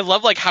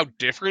love like how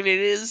different it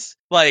is.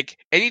 Like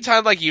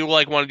anytime like you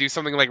like want to do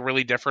something like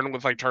really different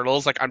with like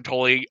Turtles, like I'm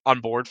totally on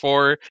board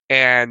for.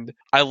 And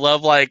I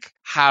love like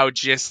how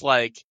just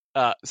like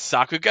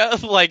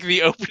Sakuga, like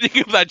the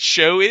opening of that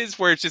show is,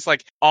 where it's just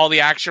like all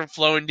the action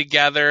flowing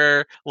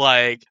together,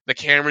 like the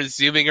camera's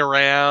zooming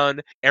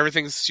around,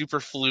 everything's super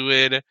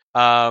fluid.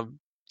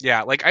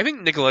 Yeah, like I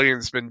think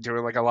Nickelodeon's been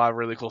doing like a lot of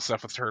really cool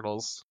stuff with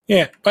Turtles.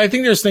 Yeah, but I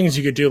think there's things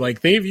you could do.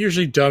 Like they've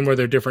usually done where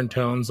they're different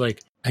tones.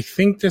 Like I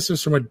think this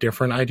is from a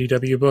different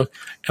IDW book,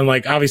 and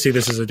like obviously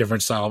this is a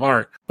different style of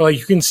art, but like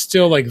you can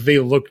still like they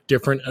look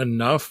different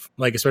enough.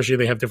 Like especially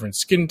they have different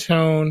skin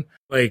tone.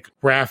 Like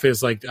Raph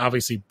is like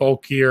obviously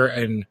bulkier,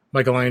 and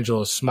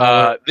Michelangelo is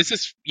smaller. This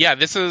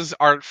is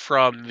art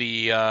from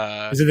the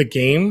is it the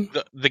game?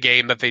 The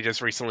game that they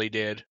just recently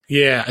did.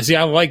 Yeah, see,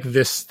 I like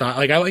this style.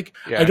 Like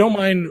I don't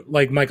mind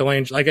like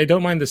Michelangelo. Like I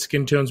don't mind the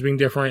skin tones being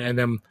different, and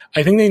then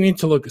I think they need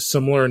to look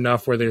similar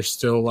enough where they're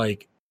still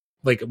like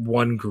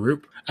one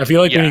group. I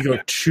feel like when you go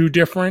too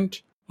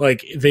different,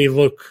 like they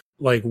look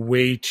like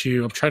way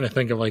too. I'm trying to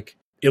think of like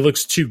it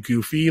looks too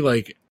goofy.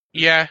 Like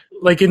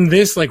like in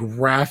this, like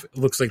Raph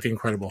looks like the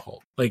Incredible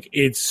Hulk. Like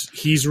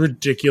he's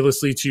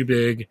ridiculously too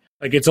big.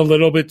 Like it's a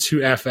little bit too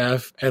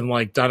FF, and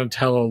like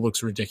Donatello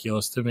looks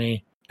ridiculous to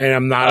me. And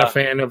I'm not a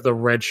fan of the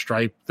red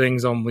stripe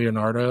things on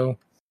Leonardo.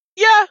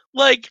 Yeah,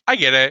 like I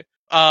get it.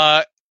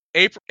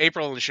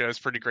 April in the show is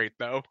pretty great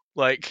though.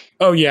 Like,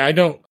 oh yeah, I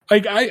don't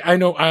like. I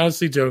know. I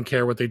honestly don't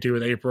care what they do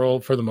with April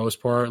for the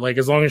most part. Like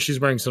as long as she's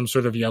wearing some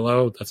sort of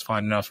yellow, that's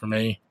fine enough for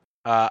me.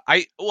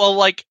 I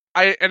like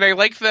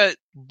that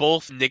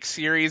both Nick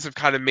series have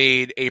kind of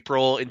made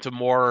April into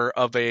more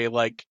of a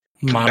like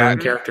modern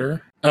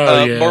character.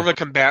 Oh yeah, more of a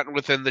combatant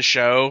within the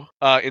show,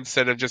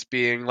 instead of just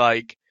being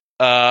like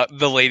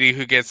the lady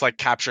who gets like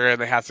captured and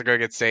they have to go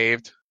get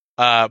saved.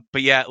 But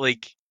yeah,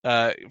 like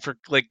for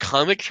like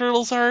comic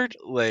turtles art,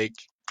 like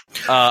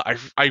I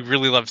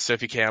really love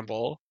Sophie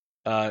Campbell.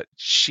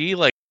 She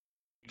like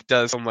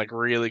does some like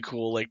really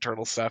cool like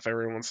turtle stuff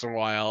every once in a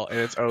while, and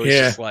it's always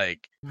Yeah. just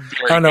like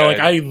very I don't know, good. like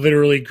I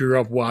literally grew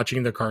up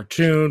watching the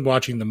cartoon,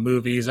 watching the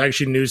movies. I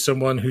actually knew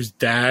someone whose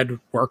dad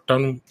worked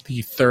on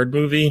the third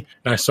movie,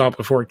 and I saw it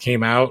before it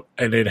came out,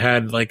 and it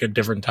had like a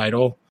different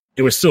title.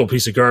 It was still a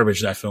piece of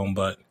garbage, that film,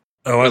 but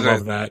I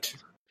love that.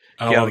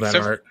 I love that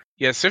art.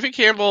 Yeah, Sophie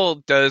Campbell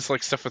does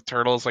like stuff with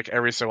turtles like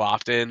every so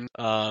often.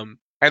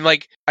 And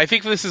like I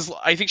think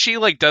she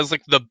like does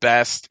like the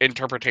best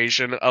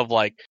interpretation of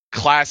like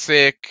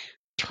classic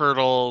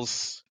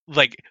turtles.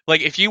 Like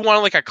if you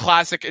want like a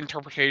classic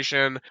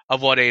interpretation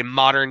of what a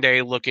modern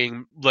day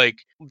looking like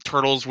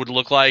turtles would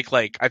look like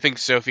I think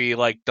Sophie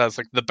like does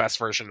like the best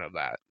version of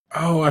that.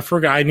 Oh, I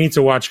forgot. I need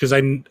to watch because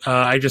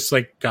I just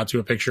like got to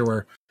a picture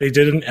where they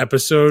did an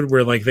episode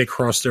where like they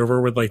crossed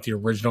over with like the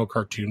original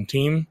cartoon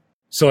team.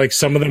 So like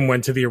some of them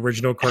went to the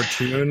original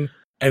cartoon,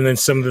 and then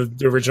some of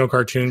the original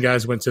cartoon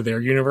guys went to their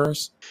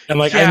universe. And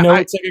like I know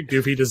it's like a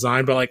goofy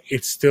design, but like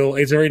it's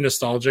very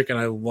nostalgic, and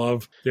I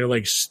love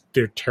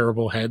their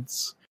terrible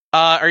heads.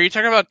 Are you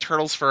talking about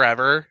Turtles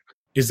Forever?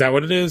 Is that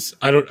what it is?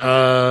 I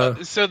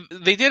don't. So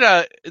they did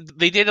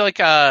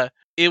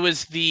it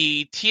was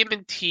the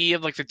TMNT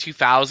of like the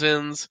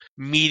 2000s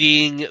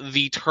meeting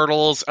the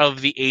Turtles of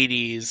the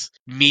 80s,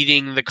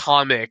 meeting the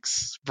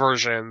comics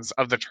versions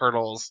of the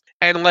Turtles.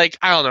 And like,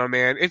 I don't know,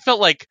 man, it felt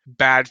like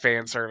bad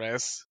fan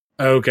service.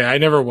 Okay, I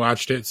never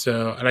watched it,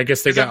 and I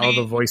guess they got all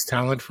the voice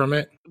talent from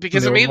it.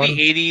 Because it made the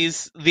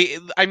 80s,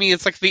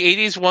 it's like the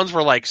 80s ones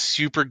were like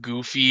super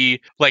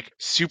goofy, like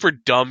super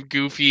dumb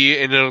goofy,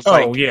 and it was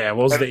like... Oh, yeah,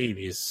 well, it was the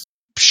 80s.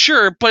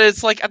 Sure, but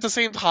it's like, at the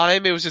same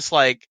time, it was just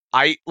like,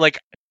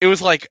 it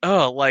was like,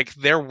 oh, like,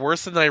 they're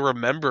worse than I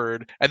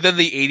remembered. And then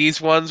the 80s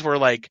ones were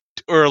like,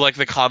 or like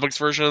the comics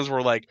versions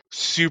were like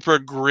super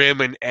grim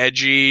and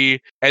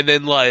edgy. And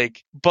then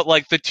like, but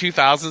like the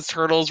 2000s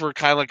Turtles were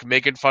kind of like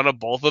making fun of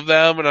both of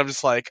them. And I'm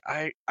just like,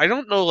 I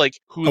don't know like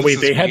who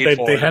this is made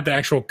for. They had the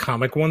actual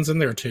comic ones in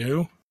there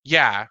too?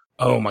 Yeah.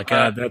 Oh my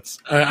god, that's,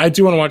 I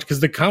do want to watch because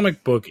the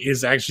comic book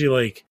is actually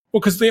like, well,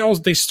 because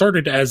they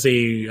started as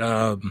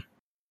a,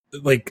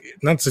 like,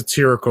 not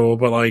satirical,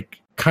 but like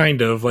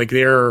kind of like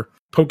they're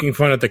poking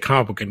fun at the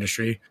comic book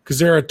industry because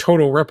they're a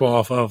total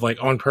ripoff of like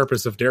On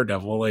Purpose of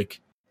Daredevil. Like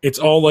it's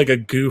all like a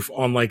goof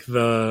on like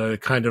the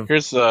kind of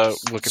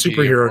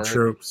superhero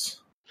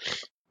tropes.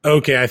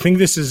 Okay, I think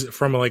this is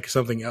from like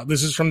something else.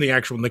 This is from the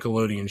actual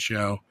Nickelodeon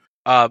show.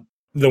 The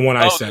one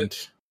I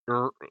sent.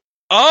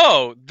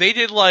 They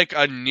did like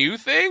a new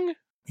thing?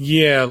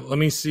 Yeah, let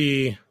me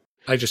see.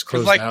 I just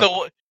closed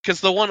out. Because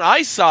the one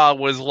I saw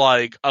was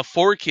like a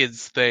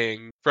 4Kids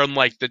thing from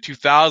like the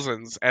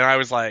 2000s, and I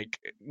was like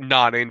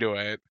not into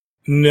it.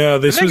 No,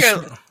 this was.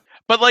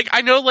 But like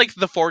I know like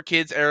the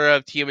 4Kids era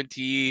of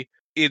TMNT,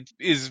 it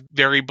is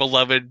very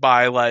beloved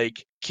by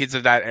like kids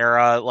of that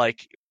era.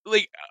 Like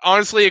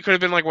honestly, it could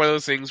have been like one of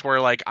those things where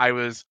like I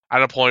was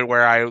at a point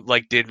where I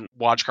like didn't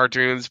watch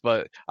cartoons,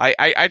 but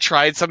I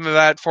tried some of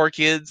that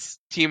 4Kids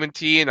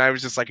TMNT, and I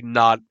was just like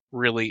not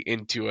really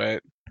into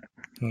it.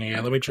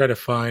 Yeah, let me try to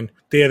find.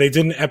 Yeah, they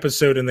did an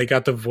episode and they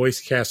got the voice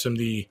cast from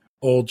the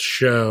old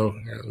show.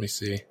 Here, let me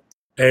see.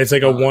 And it's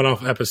like a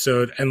one-off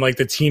episode, and like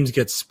the teams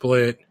get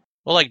split.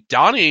 Well, like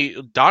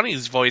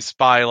Donnie's voiced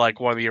by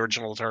like one of the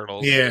original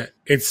Turtles. Yeah,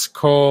 it's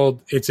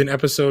an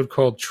episode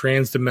called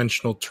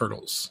Transdimensional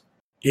Turtles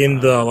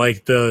in the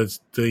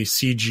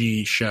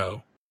CG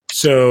show.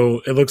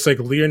 So it looks like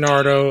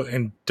Leonardo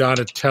and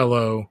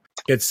Donatello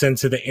get sent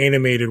to the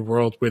animated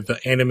world with the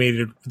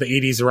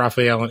 80s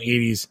Raphael and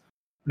 80s.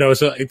 No,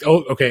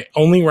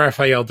 only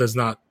Raphael does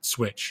not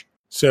switch.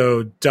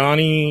 So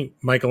Donnie,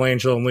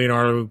 Michelangelo, and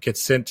Leonardo get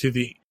sent to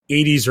the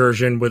 80s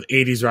version with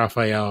 80s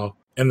Raphael,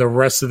 and the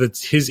rest of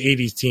his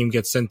 80s team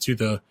gets sent to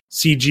the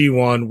CG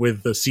one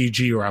with the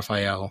CG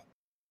Raphael.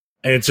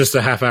 And it's just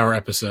a half-hour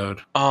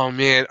episode. Oh,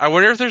 man. I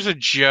wonder if there's a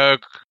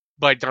joke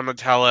by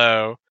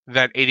Donatello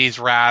that 80s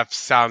Raph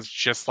sounds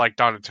just like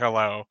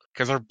Donatello,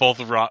 because they're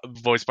both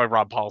voiced by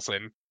Rob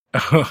Paulson.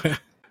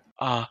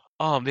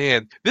 Oh,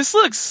 man. This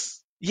looks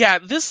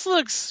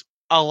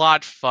a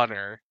lot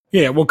funner.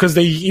 Yeah, well, because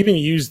they even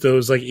used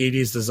those like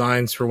 80s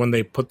designs for when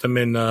they put them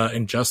in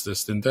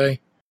Injustice, didn't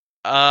they?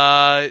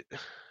 Alan,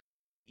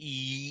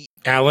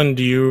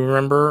 do you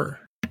remember?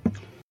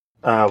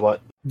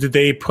 What? Did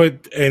they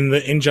put in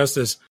the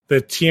Injustice,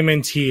 the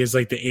TMNT is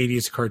like the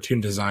 80s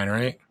cartoon design,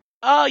 right?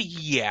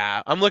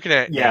 Yeah. I'm looking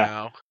at it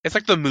now. It's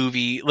like the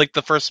movie, like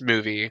the first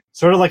movie.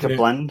 Sort of like a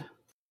blend.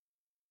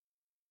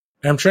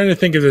 I'm trying to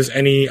think if there's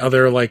any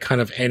other like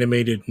kind of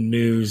animated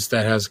news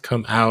that has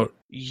come out.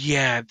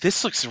 Yeah,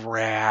 this looks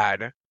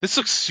rad. This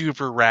looks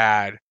super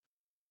rad.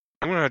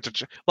 I'm gonna have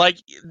to like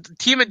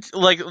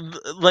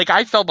like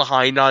I fell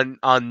behind on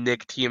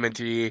Nick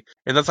TMNT,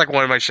 and that's like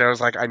one of my shows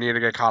like I need to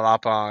get caught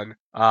up on.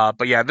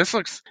 But yeah, this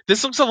looks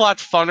a lot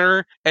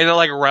funner, and it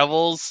like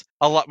revels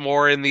a lot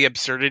more in the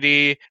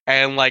absurdity,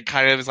 and like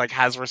kind of is like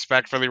has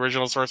respect for the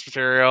original source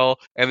material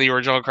and the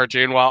original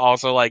cartoon, while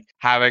also like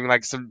having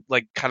like some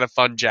like kind of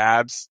fun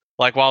jabs.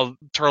 Like while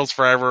Turtles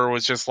Forever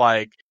was just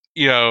like,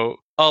 oh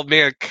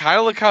man, kind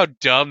of look how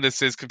dumb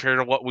this is compared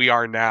to what we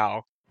are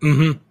now.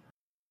 Mm-hmm.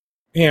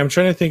 Yeah, I'm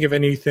trying to think of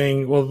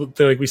anything. Well,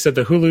 like we said,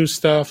 the Hulu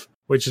stuff,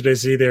 which is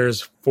basically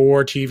there's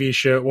 4 TV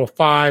shows. Well,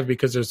 5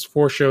 because there's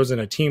 4 shows and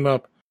a team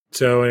up.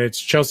 So it's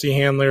Chelsea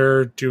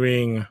Handler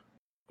doing,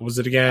 what was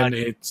it again?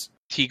 It's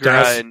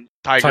Tigra and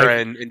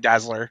Tigra and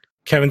Dazzler.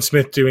 Kevin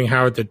Smith doing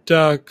Howard the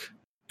Duck.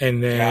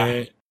 And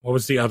then, what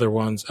was the other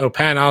ones? Oh,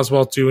 Patton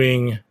Oswalt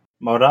doing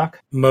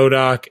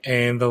MODOK.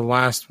 And the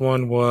last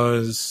one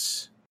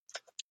was,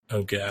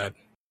 oh God.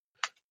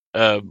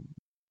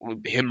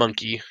 Hit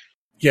Monkey.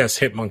 Yes,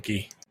 Hit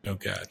Monkey. Oh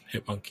God,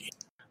 Hit Monkey.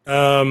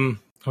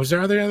 Was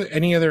there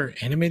any other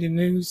animated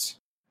news?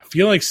 I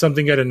feel like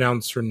something got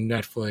announced for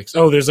Netflix.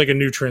 Oh, there's like a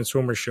new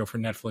Transformers show for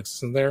Netflix,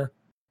 isn't there?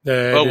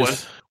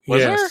 Was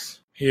there?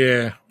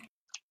 Yeah.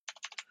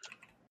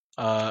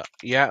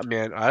 Yeah,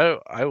 man.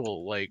 I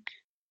will like.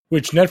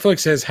 Which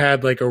Netflix has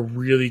had like a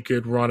really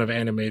good run of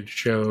animated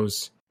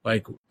shows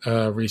like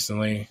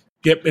recently.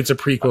 Yep, it's a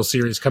prequel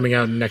series coming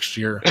out next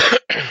year.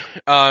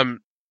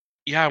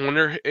 Yeah, I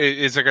wonder,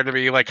 is it going to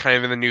be like kind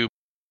of in the new...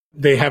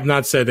 They have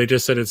not said, they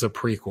just said it's a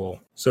prequel.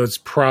 So it's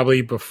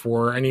probably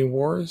before any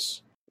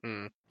wars.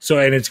 So,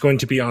 and it's going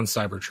to be on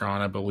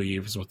Cybertron, I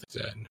believe, is what they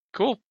said.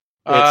 Cool.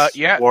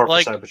 Yeah, War for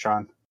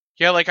Cybertron.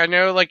 Yeah, like I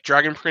know like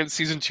Dragon Prince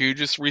Season 2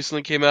 just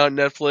recently came out on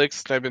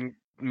Netflix, and I've been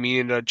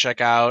meaning to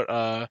check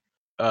out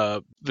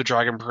the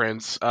Dragon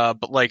Prince.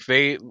 But like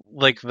they,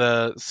 like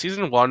the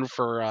Season 1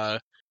 for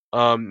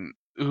Where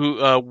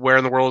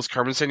in the World is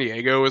Carmen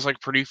Sandiego was like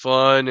pretty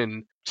fun,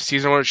 and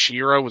Season 1 of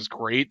She-Ra was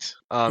great.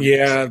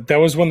 Yeah, that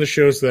was one of the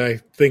shows that I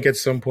think at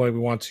some point we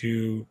want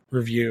to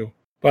review.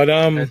 But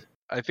I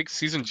think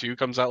Season 2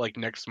 comes out like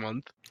next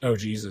month. Oh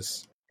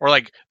Jesus! Or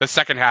like the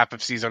second half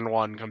of Season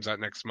 1 comes out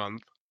next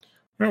month.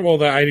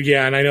 Well,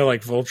 and I know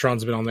like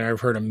Voltron's been on there.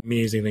 I've heard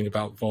amazing things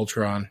about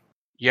Voltron.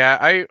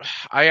 Yeah,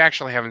 I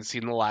actually haven't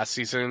seen the last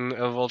season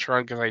of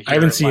Voltron because I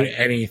haven't seen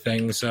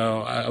anything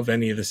of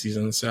any of the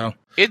seasons. So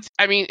it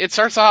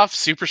starts off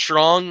super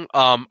strong.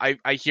 I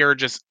hear it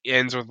just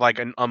ends with like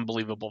an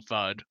unbelievable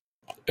thud.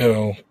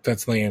 Oh,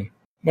 that's lame.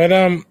 But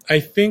I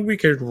think we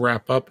could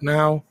wrap up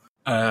now.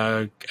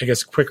 I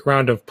guess a quick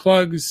round of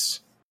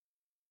plugs.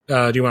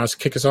 Do you want to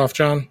kick us off,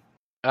 John?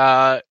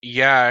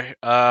 Yeah.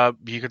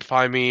 You could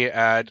find me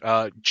at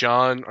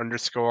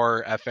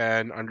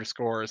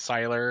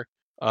John_FN_Siler.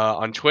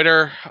 On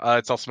Twitter.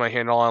 It's also my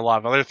handle on a lot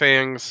of other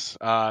things.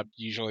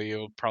 Usually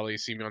you'll probably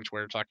see me on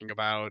Twitter talking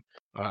about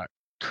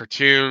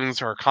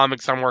cartoons or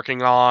comics I'm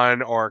working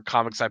on or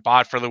comics I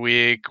bought for the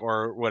week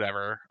or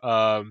whatever.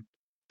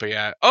 But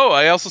yeah. Oh,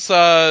 I also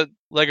saw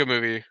Lego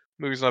Movie.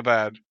 Movie's not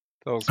bad.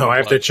 I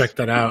have to check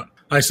that out.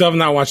 I still have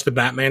not watched the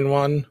Batman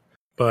one,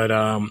 but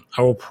I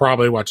will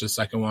probably watch the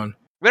second one.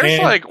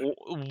 There's like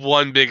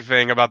one big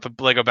thing about the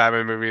Lego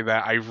Batman movie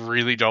that I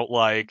really don't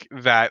like,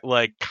 that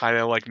like kind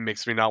of like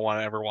makes me not want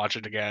to ever watch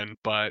it again.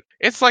 But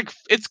it's like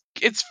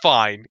it's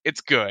fine,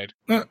 it's good.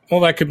 Well,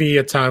 that could be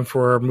a time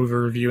for a movie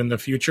review in the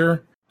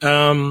future.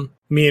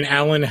 Me and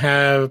Alan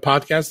have a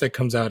podcast that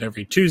comes out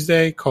every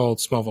Tuesday called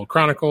Smallville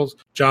Chronicles.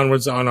 John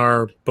was on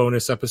our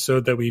bonus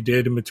episode that we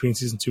did in between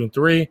season 2 and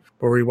 3,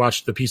 where we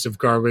watched the piece of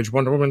garbage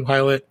Wonder Woman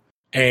pilot,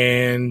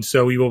 and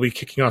so we will be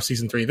kicking off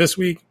season 3 this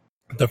week.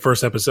 The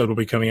first episode will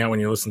be coming out when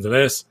you listen to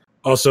this.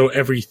 Also,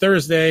 every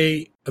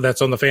Thursday,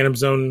 that's on the Phantom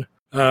Zone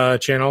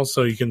channel,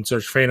 so you can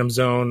search Phantom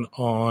Zone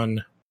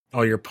on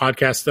all your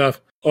podcast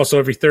stuff. Also,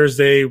 every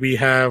Thursday, we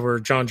have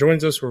where John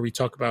joins us, where we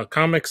talk about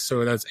comics.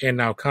 So that's And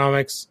Now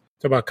Comics.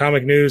 Talk about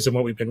comic news and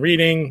what we've been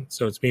reading.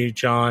 So it's me,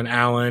 John,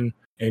 Alan,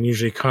 and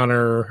usually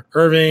Connor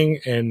Irving.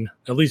 And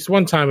at least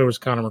one time it was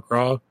Connor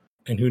McGraw.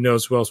 And who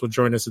knows who else will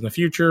join us in the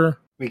future.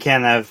 We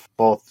can't have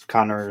both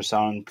Connors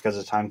on because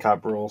of time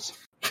cop rules.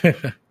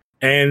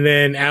 And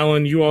then,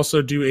 Alan, you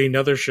also do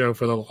another show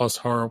for the Lost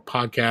Horror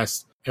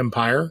podcast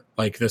Empire,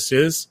 like this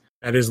is.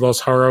 That is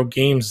Lost Horror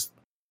Games.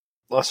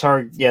 Lost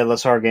Horror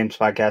Games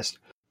podcast.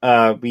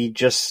 We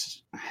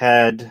just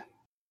had,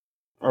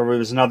 or it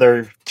was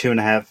another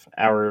 2.5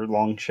 hour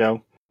long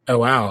show. Oh,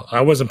 wow.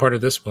 I wasn't part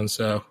of this one,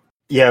 so.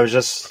 Yeah,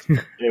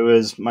 it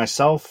was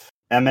myself,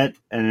 Emmett,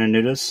 and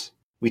Anudis.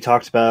 We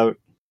talked about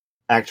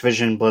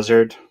Activision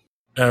Blizzard.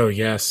 Oh,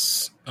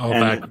 yes. All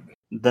that.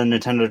 The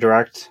Nintendo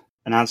Direct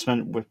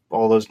announcement with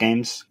all those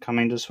games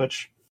coming to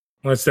Switch.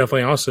 Well, that's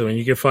definitely awesome. And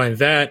you can find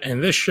that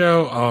and this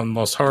show on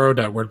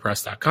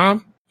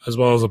losthorror.wordpress.com, as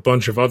well as a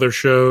bunch of other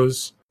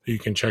shows that you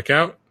can check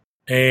out.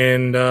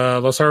 And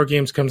Lost Horror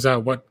Games comes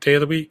out what day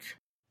of the week?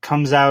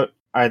 Comes out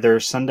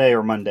either Sunday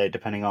or Monday,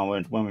 depending on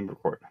when we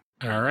record.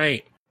 All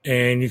right.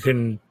 And you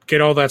can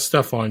get all that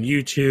stuff on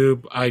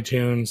YouTube,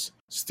 iTunes,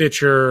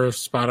 Stitcher,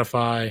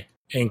 Spotify,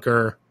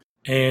 Anchor.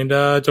 And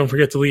don't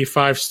forget to leave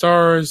 5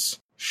 stars,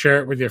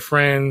 share it with your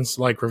friends,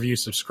 like, review,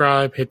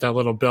 subscribe, hit that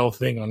little bell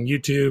thing on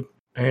YouTube,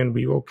 and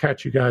we will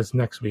catch you guys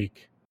next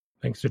week.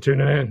 Thanks for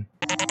tuning in.